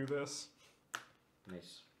 Now I do this.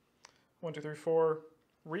 Nice. 1, 2, 3, 4.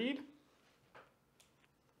 Read.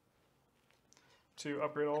 To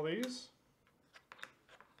upgrade all these.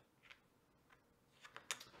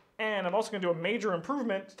 And I'm also going to do a major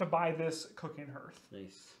improvement to buy this cooking hearth.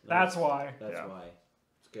 Nice. That's why. That's yeah. why.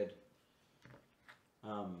 It's good.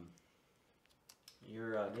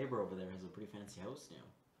 Your neighbor over there has a pretty fancy house now.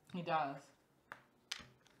 He does.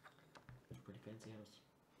 It's a pretty fancy house.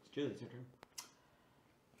 It's Julie, it's your turn.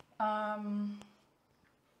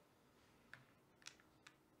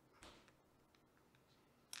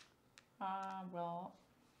 Well,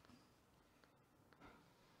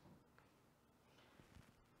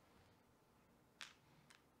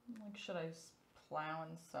 like, should I plow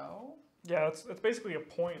and sow? Yeah, it's basically a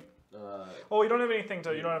point. Uh, Oh, you don't have anything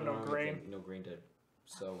to. You don't have no grain. No grain to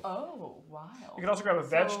sow. Oh, wow. You can also grab a So-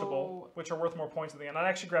 vegetable, which are worth more points at the end. I'd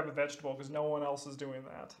actually grab a vegetable because no one else is doing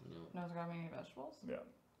that. No. No one's grabbing any vegetables? Yeah.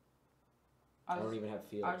 I don't even have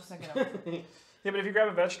fields. I was just thinking of Yeah, but if you grab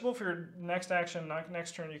a vegetable for your next action,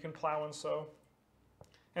 next turn, you can plow and sow.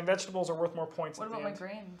 And vegetables are worth more points what at the about my end.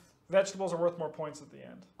 grains? Vegetables are worth more points at the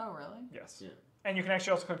end. Oh, really? Yes. Yeah. And you can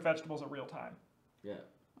actually also cook vegetables at real time. Yeah.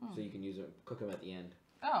 So you can use it, cook them at the end.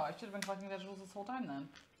 Oh, I should have been collecting vegetables this whole time then.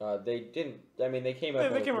 They didn't. I mean, they came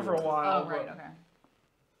up. They came up for a while. Oh, right, but- okay.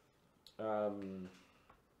 I'm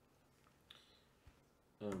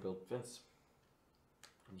gonna build fence.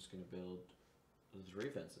 I'm just gonna build 3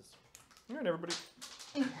 fences. All right, everybody.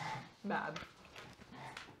 Mad.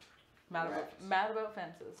 Mad about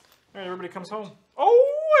fences. All right, everybody comes home.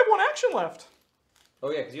 Oh, I have 1 action left. Oh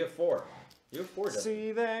yeah, because you have 4. You have 4. Justin.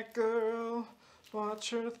 See that girl? Watch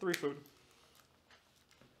her. 3 food.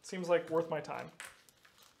 Seems like worth my time.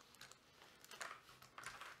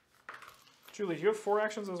 Julie, do you have 4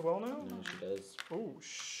 actions as well now? No, she does. Oh,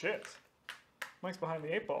 shit. Mike's behind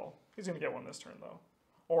the 8 ball. He's going to get 1 this turn, though.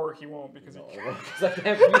 Or he won't because No, he because I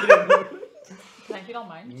can't feed him. Can I feed all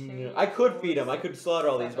mine too? I could feed him. I could slaughter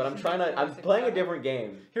all these, but I'm trying to. I'm playing a different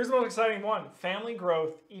game. Here's the most exciting one. Family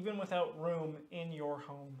growth, even without room in your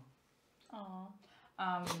home.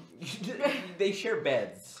 Aw. They share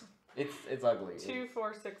beds. It's ugly. 2,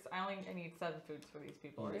 4, 6. I need 7 foods for these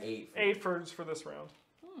people. You Right? need 8. 8 foods for this round.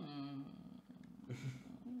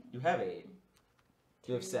 You have 8.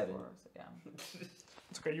 You have 7. 4, yeah.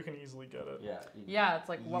 It's okay, you can easily get it. Yeah. Yeah, it's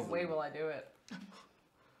like, what way Easily. will I do it?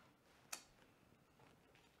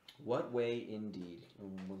 What way, indeed?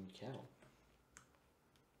 1 cow.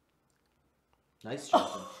 Nice,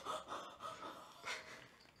 Justin.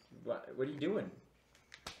 What are you doing?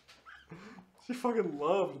 She fucking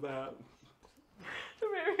loved that.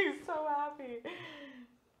 It made me so happy.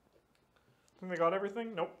 Think they got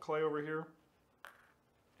everything? Nope, clay over here.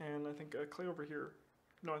 And I think clay over here.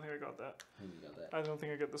 No, I think I got that. I think you got that. I don't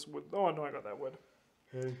think I got this wood. Oh, no, I got that wood.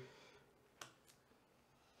 Hey.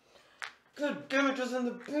 God damn it, Justin,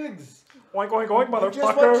 the pigs! Oink, oink, oink, motherfucker.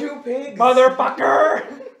 Just what 2 pigs?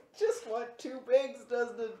 Motherfucker! Just what 2 pigs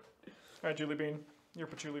does the... Alright, Julie Bean. You're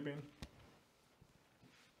Patchouli Bean.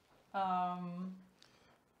 I'm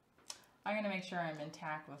gonna make sure I'm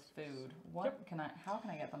intact with food. How can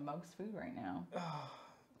I get the most food right now?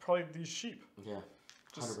 Probably these sheep. Yeah,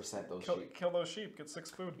 100% those sheep. Kill those sheep, get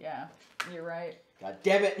 6 food. Yeah, you're right. God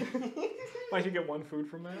damn it! Mike, you get 1 food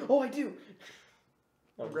from that. Oh, I do!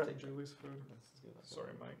 I'm grabbing Julie's food.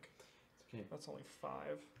 Sorry, Mike. Okay. That's only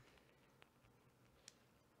 5.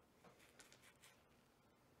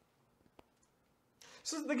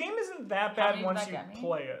 So the game isn't that How bad many did once that you get me?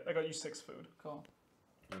 play it. I got you 6 food. Cool.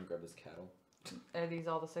 I'm gonna grab this cattle. Are these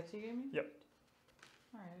all the 6 you gave me? Yep.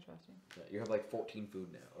 Alright, I trust you. Yeah, you have like 14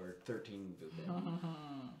 food now, or 13 food now.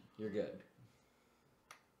 You're good.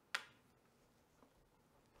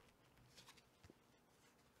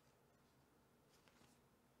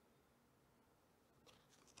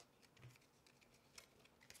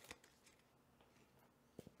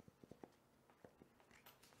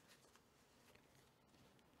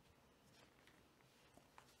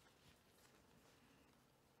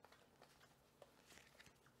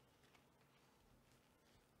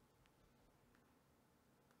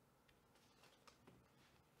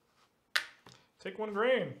 Take 1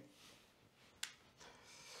 grain. I'm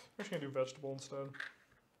actually going to do vegetable instead.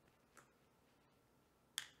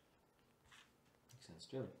 Makes sense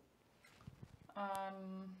too. Like,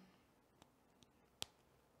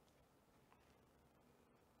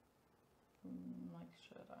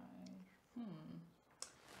 should I?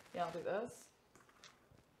 Yeah, I'll do this.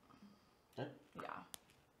 Huh? Yeah.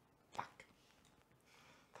 Fuck.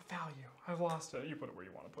 The value. I've lost it. You put it where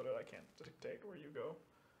you want to put it. I can't dictate where you go.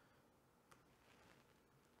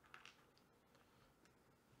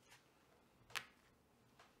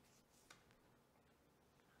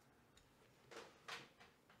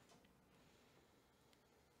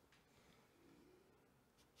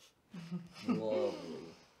 Lovely.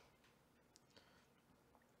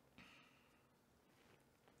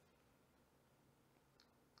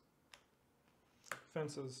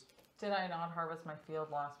 Fences. Did I not harvest my field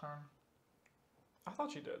last turn? I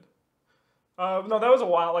thought you did. No, that was a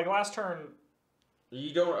while. Like last turn.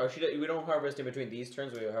 You don't. We don't harvest in between these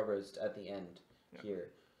turns. We harvest at the end here.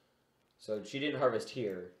 So she didn't harvest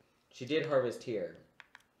here. She did harvest here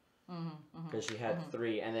because she had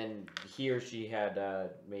 3, and then here she had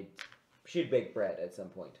made. She'd baked bread at some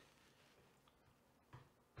point.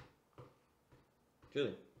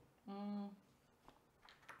 Julie.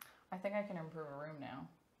 I think I can improve a room now.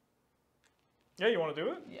 Yeah, you want to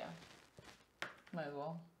do it? Yeah. Might as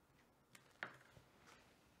well.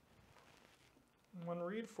 1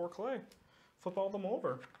 reed, 4 clay. Flip all them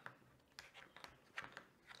over.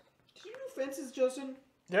 Did you do fences, Justin?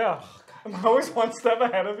 Yeah. I'm always 1 step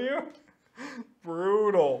ahead of you.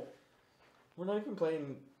 Brutal. We're not even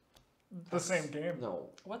playing The same game. No.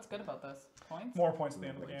 What's good about this? Points? More points at the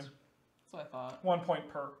end of the game. That's what I thought. 1 point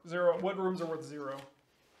per. 0. What rooms are worth 0?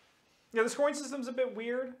 Yeah, the scoring system's a bit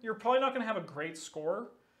weird. You're probably not going to have a great score,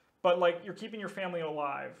 but like you're keeping your family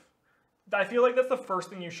alive. I feel like that's the first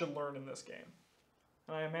thing you should learn in this game.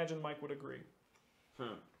 And I imagine Mike would agree.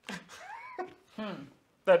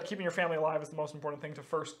 That keeping your family alive is the most important thing to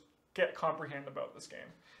first comprehend about this game.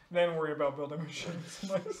 Then worry about building machines.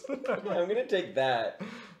 Yeah, I'm going to take that.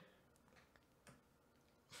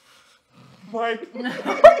 Mike, we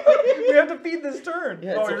have to feed this turn.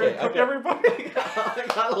 Yeah, oh, it's you're okay. gonna cook everybody. I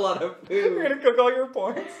got a lot of food. You're gonna cook all your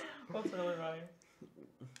points. That's really funny.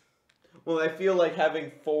 Well, I feel like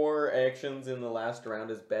having 4 actions in the last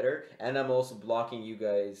round is better, and I'm also blocking you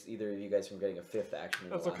guys, either of you guys, from getting a 5th action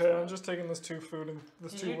in That's the last okay. round. I'm just taking this 2 food and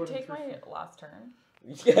this 2 Did you wood. take and 3 my food. last turn?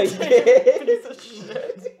 Yeah, you did. Piece of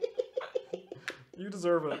shit. You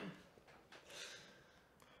deserve it.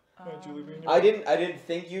 Julie Bean, I didn't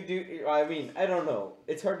think you do. I mean, I don't know.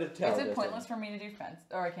 It's hard to tell. Is it Justin. pointless for me to do fence?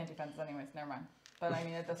 Or I can't do fences anyways, never mind. But I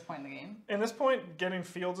mean, at this point in the game. In this point, getting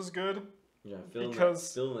fields is good. Yeah,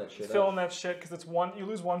 Because filling that shit filling up. that shit because it's 1. You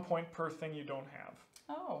lose 1 point per thing you don't have.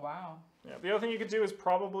 Oh, wow. Yeah. The other thing you could do is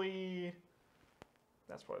probably.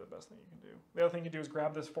 That's probably the best thing you can do. The other thing you do is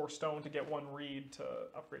grab this 4 stone to get 1 reed to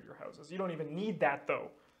upgrade your houses. You don't even need that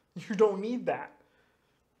though. You don't need that.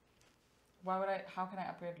 Why would I, how can I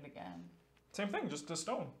upgrade it again? Same thing, just to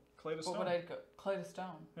stone. Clay to stone. What would I go, clay to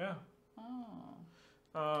stone? Yeah.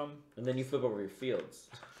 Oh. And then you flip over your fields.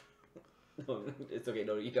 No, it's okay.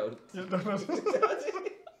 No, you don't.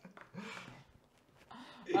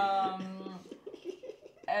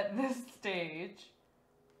 At this stage,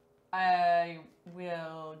 I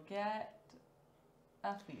will get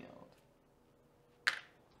a field.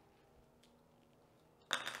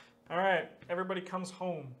 All right, everybody comes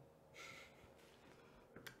home.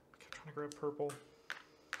 I'm trying to grab purple.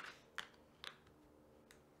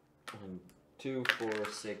 1, 2, 4,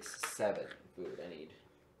 6, 7 food I need.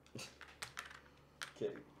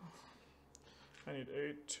 Okay. I need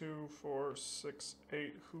 8, 2, 4, 6,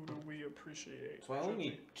 8. Who do we appreciate? So I only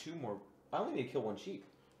need 2 more. I only need to kill 1 sheep.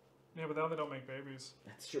 Yeah, but now they don't make babies.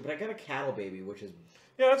 That's true. But I got a cattle baby, which is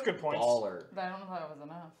Yeah, that's good points. baller. But I don't know if that was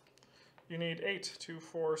enough. You need 8. 2,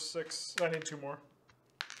 4, 6. I need 2 more.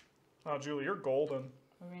 Oh, Julie, you're golden.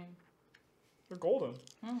 I mean, You're golden.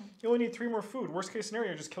 You only need 3 more food. Worst case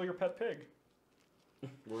scenario, just kill your pet pig.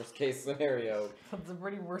 Worst case scenario. that's a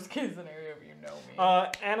pretty worst case scenario if you know me.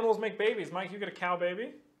 Animals make babies. Mike, you get a cow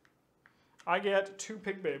baby. I get 2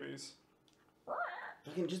 pig babies.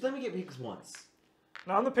 Okay, just let me get pigs once.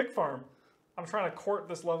 Now on the pig farm. I'm trying to court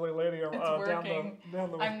this lovely lady It's down working. the.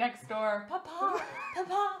 I'm next door. Papa,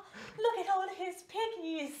 Papa, look at all his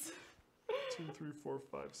piggies. 2, 3, 4,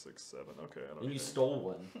 5, 6, 7. Okay, I don't. And you need stole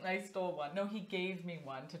one. I stole one. No, he gave me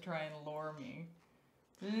one to try and lure me.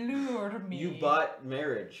 Lure me. You bought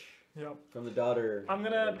marriage Yep. from the daughter. I'm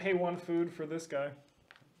gonna pay 1 food for this guy.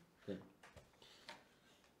 Yeah.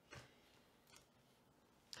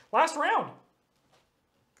 Last round.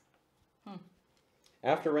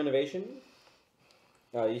 After renovation,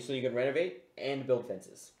 so you can renovate and build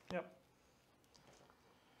fences. Yep.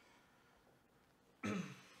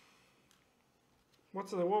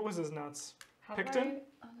 What was his nuts? How Picton? do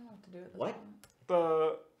I don't know what to do with this What?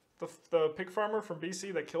 one. The pig farmer from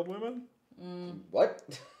BC that killed women? What?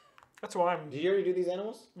 That's why I'm. Did you already do these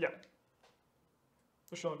animals? Yeah.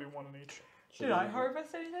 There should only be 1 in each. Did I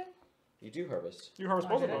harvest anything? You do harvest. You harvest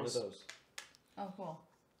I both of did. One of those. those. Oh, cool.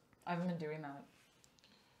 I haven't been doing that.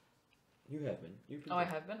 You have been. You've been Oh, I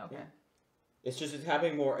doing- have been? Okay. Yeah. It's just it's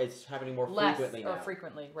happening more. It's happening more Less frequently now.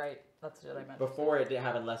 frequently, right. That's what I meant. Before it did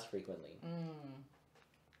happen less frequently.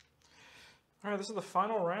 Alright, this is the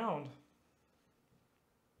final round.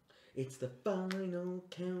 It's the final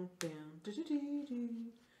countdown. Do-do-do-do.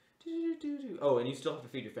 Oh, and you still have to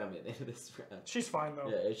feed your family at the end of this round. She's fine though.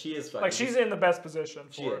 Yeah, she is fine. Like she's in the best position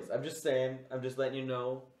for She it. is. I'm just saying. I'm just letting you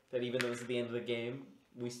know that even though this is the end of the game,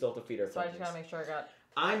 we still have to feed our So I families. just gotta make sure I got.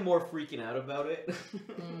 I'm more freaking out about it.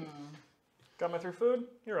 Got my 3 food?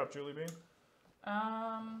 You're up, Julie Bean.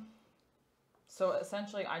 So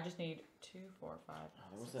essentially, I just need 2, 4, 5.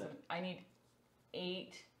 What was 6, that? 7. I need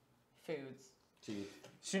 8 foods. Gee.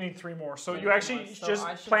 So you need 3 more. So Yeah, you actually more. So just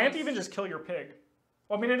I should plant, just- even just kill your pig.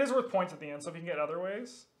 Well, I mean, it is worth points at the end, so if you can get other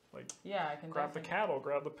ways, like Yeah, I can. grab the definitely- cattle,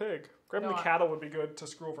 grab the pig. Grabbing No, the cattle would be good to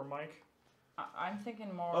screw over Mike. I'm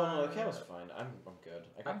thinking more. Oh no, the cattle's fine. I'm good.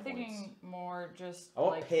 I got I'm points. thinking more just. I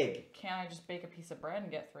want like, pig. Can I just bake a piece of bread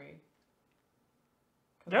and get 3?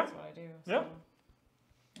 'Cause Yeah. That's what I do. So Yeah.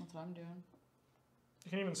 That's what I'm doing. You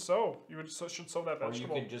can even sow. You would should sow that Or you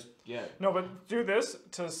vegetable. could just No, but do this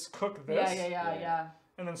to cook this. Yeah.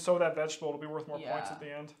 And then sow that vegetable. It'll be worth more points Yeah. at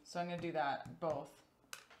the end. So I'm gonna do that both.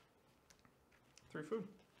 3 food.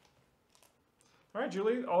 All right,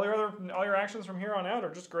 Julie. All your actions from here on out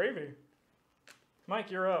are just gravy.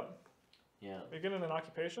 Mike, you're up. Yeah. Are you getting an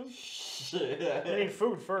occupation? You need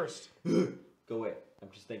food first. Go away. I'm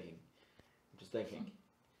just thinking.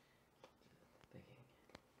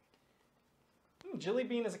 Jilly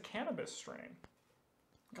bean is a cannabis strain.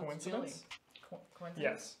 What's Coincidence? Coincidence?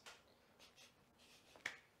 Yes.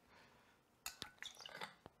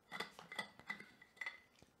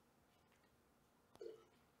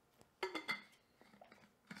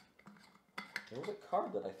 There was a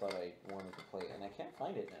card that I thought I wanted to play, and I can't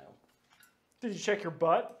find it now. Did you check your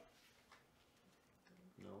butt?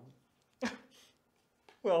 No.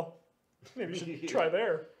 Well, maybe you should try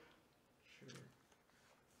there. Sure.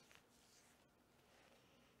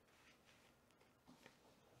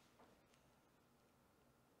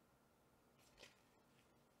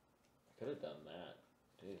 I could have done that.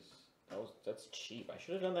 Jeez. That's cheap. I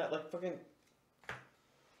should have done that like fucking.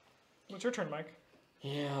 It's your turn, Mike.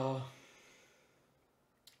 Yeah.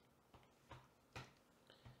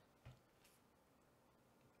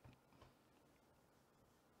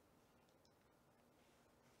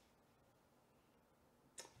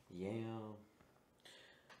 Yeah.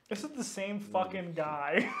 This is the same fucking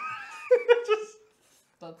guy. Just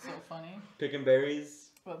That's so funny. Picking berries.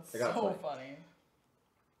 That's I got so one. funny.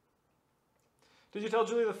 Did you tell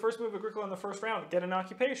Julie the first move of Agricola in the first round? Get an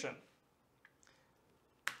occupation.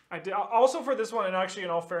 I did. Also for this one, and actually in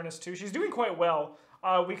all fairness too, she's doing quite well.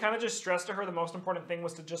 We kind of just stressed to her the most important thing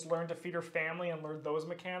was to just learn to feed her family and learn those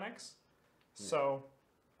mechanics. So,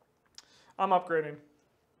 I'm upgrading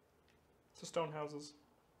to stone houses.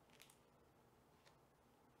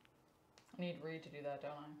 I need Reed to do that,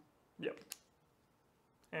 don't I? Yep.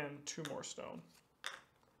 And 2 more stone.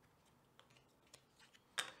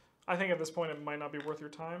 I think at this point it might not be worth your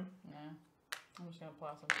time. Yeah. I'm just gonna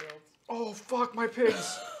plow some fields. Oh, fuck my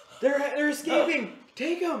pigs. They're escaping.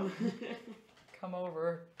 Take them. Come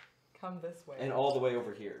over. Come this way. And all the way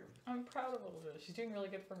over here. I'm proud of Olivia. She's doing really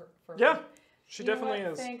good for her. Yeah, she You know definitely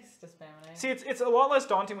what? is. Thanks, Dispaminate. See, it's a lot less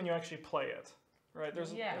daunting when you actually play it, right?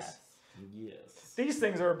 yes. Yes. These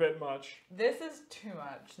things are a bit much. This is too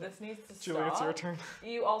much. This needs to Julie, stop. it's your turn.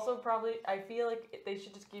 You also probably, I feel like they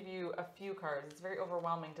should just give you a few cards. It's very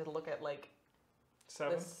overwhelming to look at like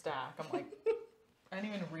 7. this stack. I'm like, I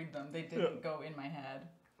didn't even read them. They didn't go in my head.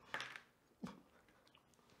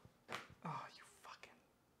 Oh, you fucking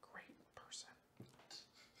great person.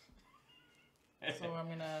 So I'm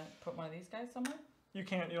gonna put one of these guys somewhere. You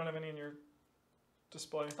can't. You don't have any in your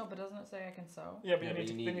display. Oh, but doesn't it say I can sew? Yeah, but Yeah, they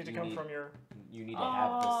need to come from your. You need to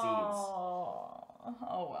have the seeds.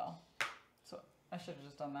 Oh well. So I should have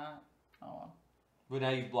just done that. Oh well. But now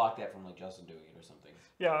you've blocked that from like Justin doing it or something.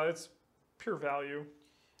 Yeah, it's pure value.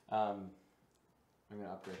 I'm gonna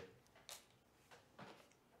upgrade.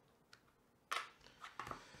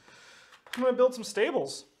 I'm gonna build some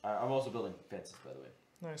stables. I'm also building fences, by the way.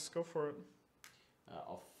 Nice, go for it.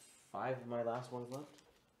 All 5 of my last ones left.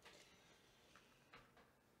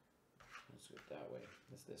 Let's do it that way.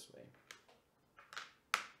 It's this way.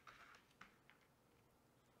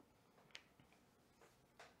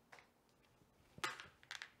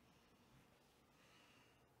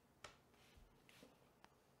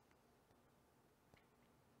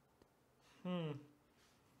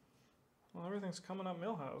 Well, everything's coming up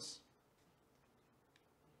Millhouse.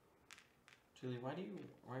 Julie, why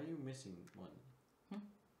are you missing one?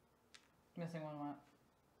 Missing one what?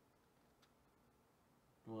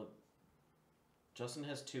 Well, Justin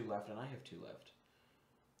has 2 left, and I have 2 left.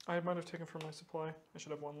 I might have taken from my supply. I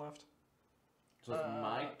should have 1 left. So it's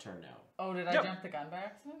my turn now. Oh, did I Yep. jump the gun by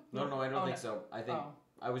accident? No, I don't Oh, think no. so. I think Oh.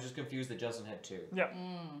 I was just confused that Justin had 2. Yeah.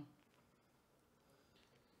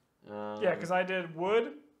 Yeah, because I did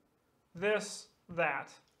wood, this,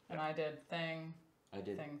 that. And I did thing. I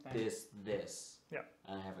did thing. this. Yeah.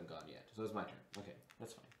 And I haven't gone yet. So it's my turn. Okay,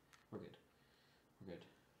 that's fine. We're good. We're good.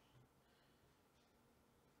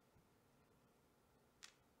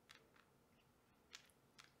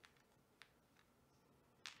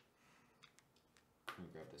 Let me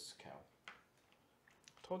grab this cow.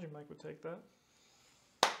 Told you Mike would take that.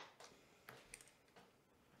 I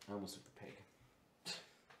almost took the pig.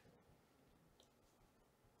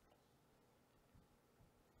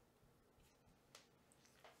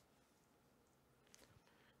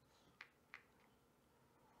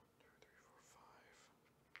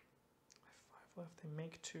 Left, they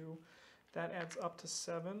make 2. That adds up to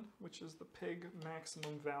 7, which is the pig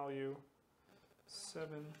maximum value. 7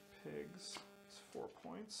 pigs is 4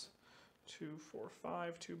 points. 2, 4,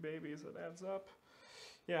 5, 2 babies, that adds up.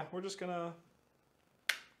 Yeah, we're just gonna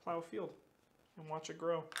plow a field and watch it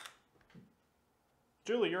grow.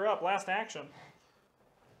 Julie, you're up, last action.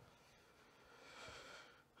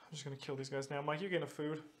 I'm just gonna kill these guys now. Mike, you getting a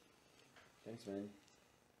food. Thanks, man.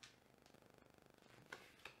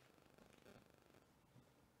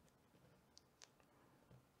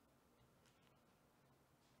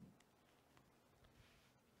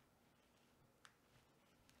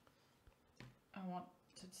 I want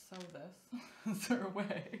to sew this. Is there a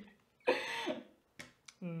way?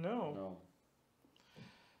 No. No.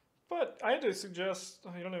 But I had to suggest,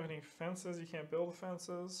 you don't have any fences, you can't build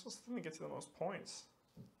fences. What's the thing to get to the most points?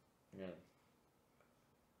 Yeah.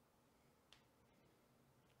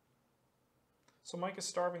 So Mike is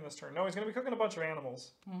starving this turn. No, he's going to be cooking a bunch of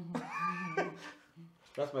animals.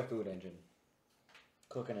 That's my food engine.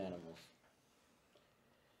 Cooking animals.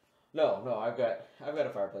 No, I've got a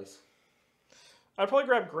fireplace. I'd probably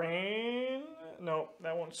grab grain. No,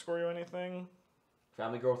 that won't score you anything.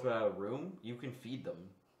 Family growth without a room, you can feed them.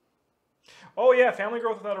 Oh yeah, family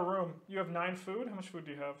growth without a room. You have 9 food? How much food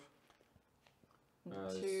do you have?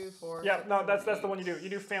 2, 4. Yeah, 6, no, 7, that's the 8. one you do. You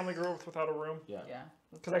do family growth without a room. Yeah. Yeah.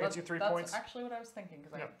 Because that gets you 3 points. That's actually what I was thinking,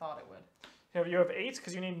 because I thought it would. You have 8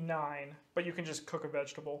 because you need 9, but you can just cook a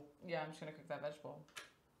vegetable. Yeah, I'm just going to cook that vegetable.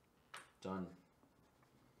 Done.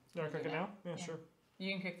 You want to cook it now? Yeah, Yeah. sure.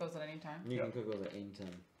 You can cook those at any time. You can cook those at any time.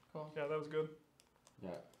 Cool. Yeah, that was good. Yeah.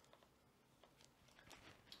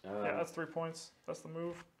 Yeah, that's 3 points. That's the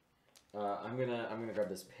move. I'm gonna grab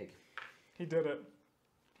this pig. He did it.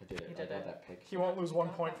 I did it. He I did got it. that pig. He won't lose 1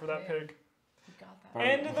 got point that for that pig. pig. You got that.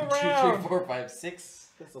 End of the 1, 2, 3, round. 4, 5, 6.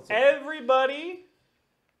 Everybody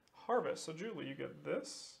harvest. So Julie, you get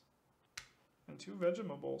this and 2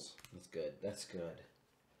 vegetables. That's good. That's good.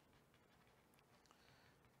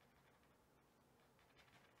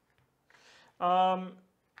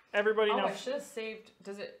 Everybody Oh, now. I should have saved.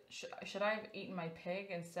 Does it? Should I have eaten my pig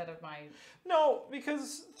instead of my? No,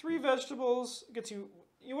 because 3 vegetables gets you.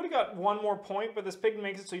 You would have got 1 more point, but this pig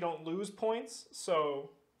makes it so you don't lose points.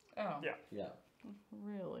 So Oh. yeah. Yeah.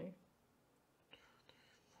 Really?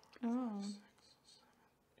 Oh.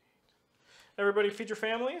 Everybody feed your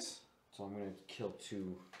families. So I'm gonna kill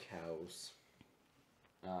 2 cows.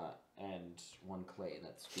 And 1 clay, and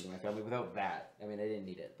that's feeding my family. Without that, I mean, I didn't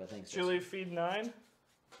need it, but thanks. Julie, feed 9.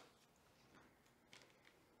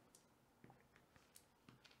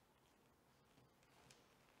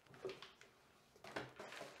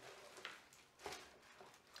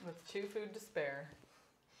 With 2 food to spare.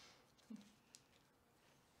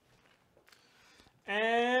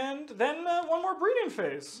 And then one more breeding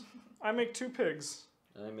phase. I make 2 pigs.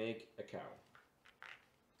 And I make a cow.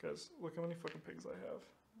 Guys, look how many fucking pigs I have.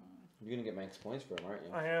 You're gonna get max points for them, aren't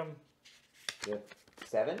you? I am. You have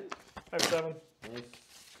 7? I have 7. Nice.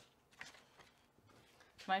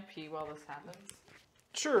 Can I pee while this happens?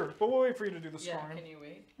 Sure, but we'll wait for you to do the Yeah, scoring. can you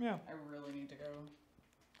wait? Yeah. I really need to go.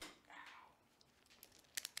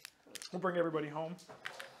 We'll bring everybody home.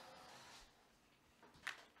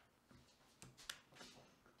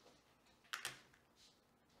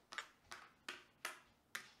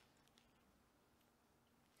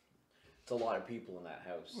 It's a lot of people in that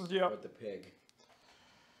house. Yep. With the pig.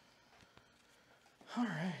 All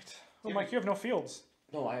right. Oh, Mike, you have no fields.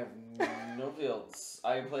 No, I have no fields.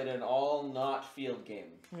 I played an all-not field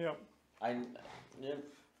game. Yep.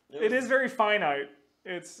 It It is very finite.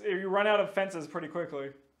 You run out of fences pretty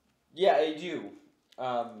quickly. Yeah, I do.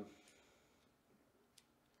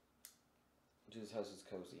 This house is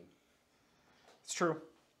cozy. It's true.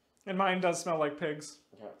 And mine does smell like pigs.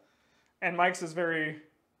 Okay. And Mike's is very...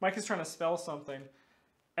 Mike is trying to spell something.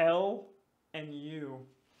 L and U.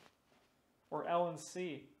 Or L and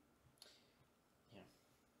C. Yeah.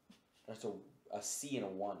 There's a C and a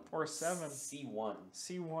 1. Or a 7. C1.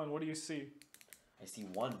 C1. What do you see? I see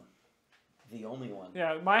 1. The only one.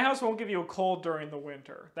 Yeah, my house won't give you a cold during the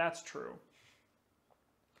winter. That's true.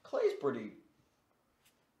 Clay's pretty...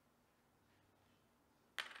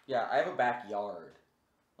 Yeah, I have a backyard.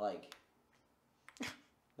 Like...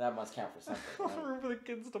 That must count for something. Right? Room for the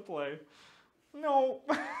kids to play. No.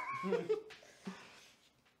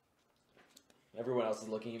 Everyone else is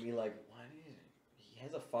looking at me like, why do you... He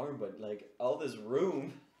has a farm, but like all this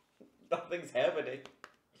room, nothing's happening.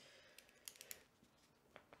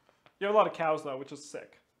 You have a lot of cows though, which is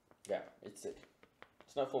sick. Yeah, it's sick.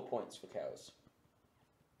 It's not full points for cows.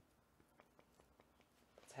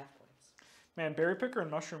 It's half points. Man, berry picker and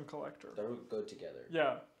mushroom collector. They're good together.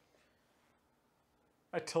 Yeah.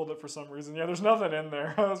 I tilted it for some reason. Yeah, there's nothing in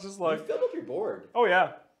there. I was just like... You filled up your board. Oh, yeah. I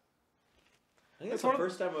think It's that's the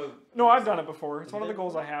first time I've... No, I've done it before. It's Have one of you the done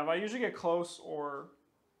it goals I have. I usually get close or...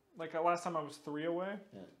 Like, last time I was 3 away.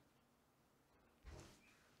 Yeah.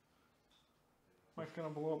 Mike's going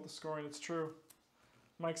to blow up the scoring. It's true.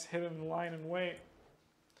 Mike's hidden in line and wait.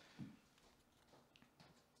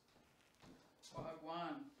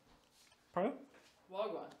 Wagwan. Pardon?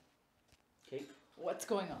 Wagwan. Cake. What's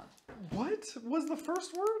going on? What was the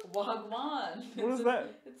first word? Wagwan. What is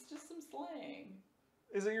that? It's just some slang.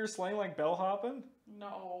 Is it your slang like bellhopping?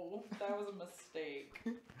 No, that was a mistake.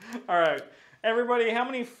 All right. Everybody, how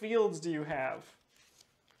many fields do you have?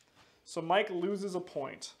 So Mike loses a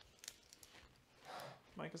point.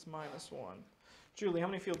 Mike is -1. Julie, how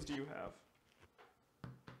many fields do you have?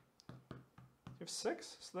 You have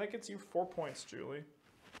 6? So that gets you 4 points, Julie.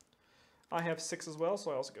 I have 6 as well,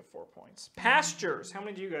 so I also get 4 points. Pastures, how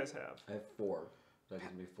many do you guys have? I have 4. That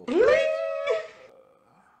gives me 4.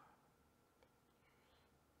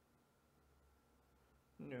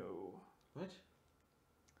 No. What?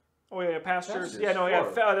 Oh yeah, pastures. Pastures, Yeah, no, yeah,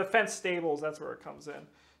 4. the fence stables. That's where it comes in.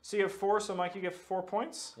 So you have 4. So Mike, you get 4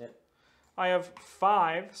 points. Yep. I have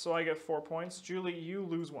 5, so I get 4 points. Julie, you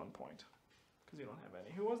lose 1 point because you don't have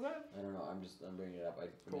any. Who was that? I don't know. I'm bringing it up. I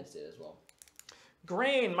missed it as well.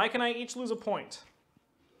 Grain. Mike and I each lose a point.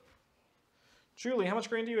 Julie, how much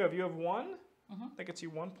grain do you have? You have 1. Mm-hmm. That gets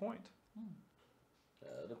you 1 point.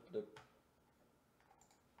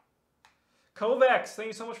 Kovacs, thank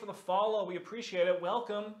you so much for the follow. We appreciate it.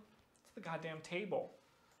 Welcome to the goddamn table.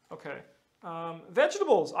 Okay.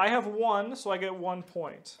 Vegetables. I have 1, so I get 1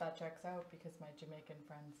 point. That checks out because my Jamaican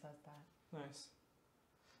friend says that. Nice.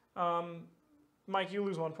 Mike, you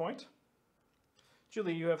lose 1 point.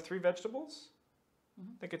 Julie, you have 3 vegetables.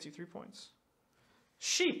 Mm-hmm. That gets you 3 points.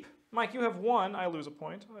 Sheep. Mike, you have 1. I lose a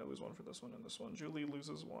point. I lose 1 for this one and this one. Julie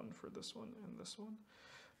loses 1 for this one and this one.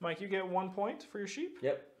 Mike, you get 1 point for your sheep.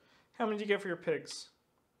 Yep. How many do you get for your pigs?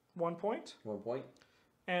 1 point. 1 point.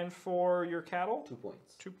 And for your cattle? 2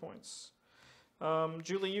 points. 2 points.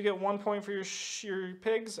 Julie, you get 1 point for your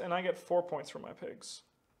pigs, and I get 4 points for my pigs.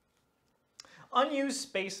 Unused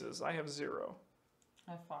spaces. I have 0.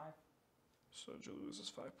 I have 5. So Julie loses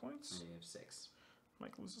 5 points. And you have 6.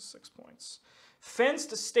 Mike loses 6 points.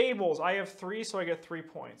 Fenced stables. I have 3, so I get 3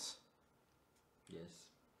 points. Yes.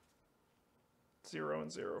 0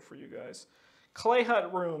 and 0 for you guys. Clay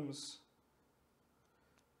hut rooms.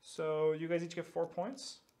 So you guys each get 4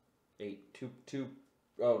 points. 8, 2.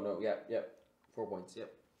 Oh no, yep. 4 points,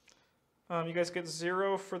 yep. You guys get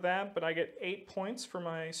 0 for that, but I get 8 points for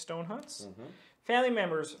my stone huts. Mm-hmm. Family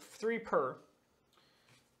members, 3 per.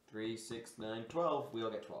 3, 6, 9, 12. We all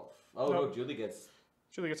get 12. Oh Nope. no, Julie gets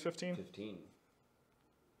 15. 15.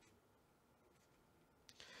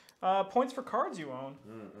 Points for cards you own.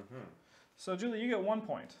 Mm-hmm. So Julie, you get 1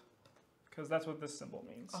 point, because that's what this symbol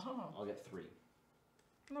means. Oh. I'll get 3.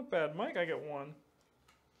 Not bad, Mike. I get 1.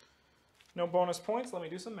 No bonus points. Let me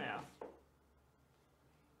do some math.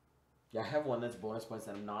 Yeah, I have one that's bonus points.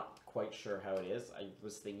 I'm not quite sure how it is. I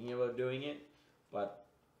was thinking about doing it, but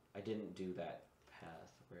I didn't do that path.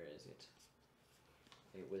 Where is it?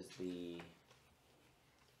 It was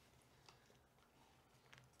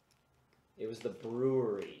the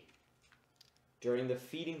brewery. During the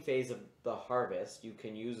feeding phase of the harvest, you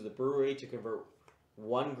can use the brewery to convert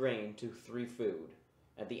 1 grain to 3 food.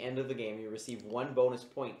 At the end of the game, you receive 1 bonus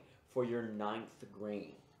point for your 9th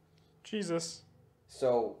grain. Jesus.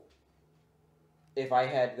 So, if I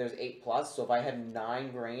had, there's 8 plus, so if I had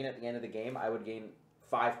 9 grain at the end of the game, I would gain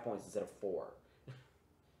 5 points instead of 4.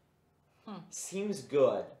 Seems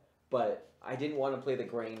good, but I didn't want to play the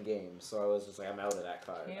grain game, so I was just like, I'm out of that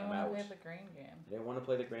card. You I'm don't out. want to play the grain game. I didn't want to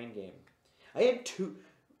play the grain game. I had 2.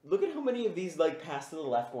 Look at how many of these like pass to the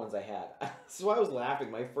left ones I had. This is why I was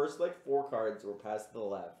laughing. My first like 4 cards were passed to the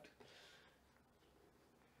left.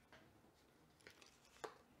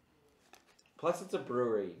 Plus, it's a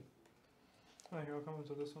brewery. Oh, here, I'll come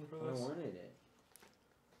into this one for I this. wanted it.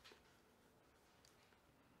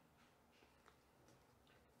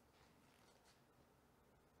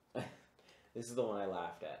 This is the one I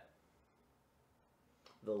laughed at.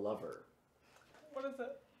 The Lover. What is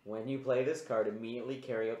it? When you play this card, immediately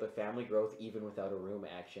carry out the family growth even without a room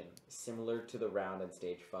action, similar to the round on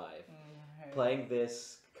stage 5. Playing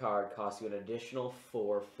this card costs you an additional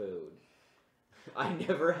 4 food. I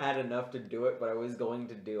never had enough to do it, but I was going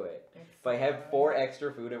to do it. If I had 4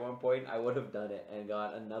 extra food at one point, I would have done it and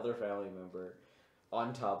got another family member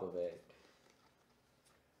on top of it.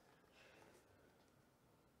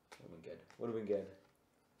 Would have been good. Would have been good.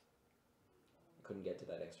 Couldn't get to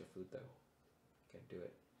that extra food though. Can't do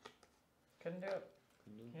it. Couldn't do it.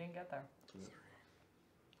 You didn't get there.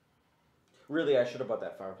 Really, I should have bought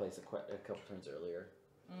that fireplace a couple turns earlier.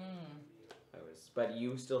 But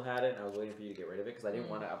you still had it, and I was waiting for you to get rid of it because I didn't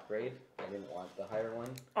want to upgrade. I didn't want the higher one.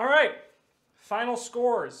 All right. Final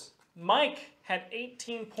scores. Mike had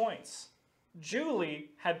 18 points. Julie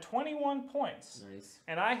had 21 points. Nice.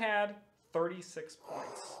 And I had 36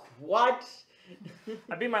 points. What?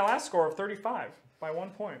 I beat my last score of 35 by 1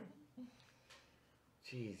 point.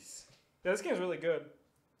 Jeez. Yeah, this game's really good.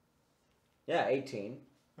 Yeah, 18.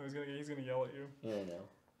 Oh, he's gonna yell at you. Yeah, I know.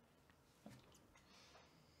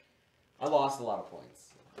 I lost a lot of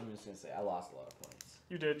points. I'm just gonna say I lost a lot of points.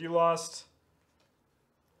 You did. You lost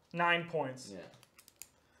 9 points. Yeah.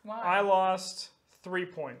 Why? I lost 3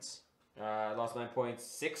 points. I lost 9 points.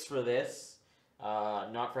 6 for this.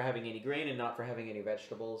 Not for having any grain and not for having any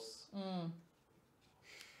vegetables.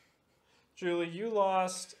 Julie, you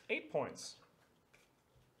lost 8 points.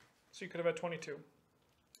 So you could have had 22.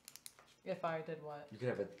 If I did what? You could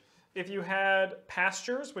have If you had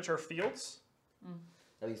pastures, which are fields.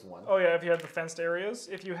 at least 1. Oh yeah, if you had the fenced areas.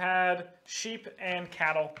 If you had sheep and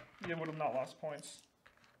cattle, you would have not lost points.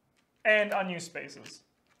 And unused spaces.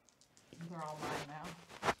 They're all mine now.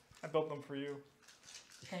 I built them for you.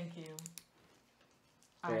 Thank you.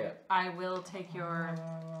 Yeah. I will take your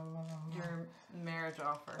marriage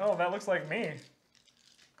offer. Oh, that looks like me.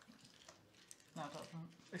 No, it doesn't.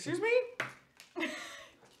 Excuse me?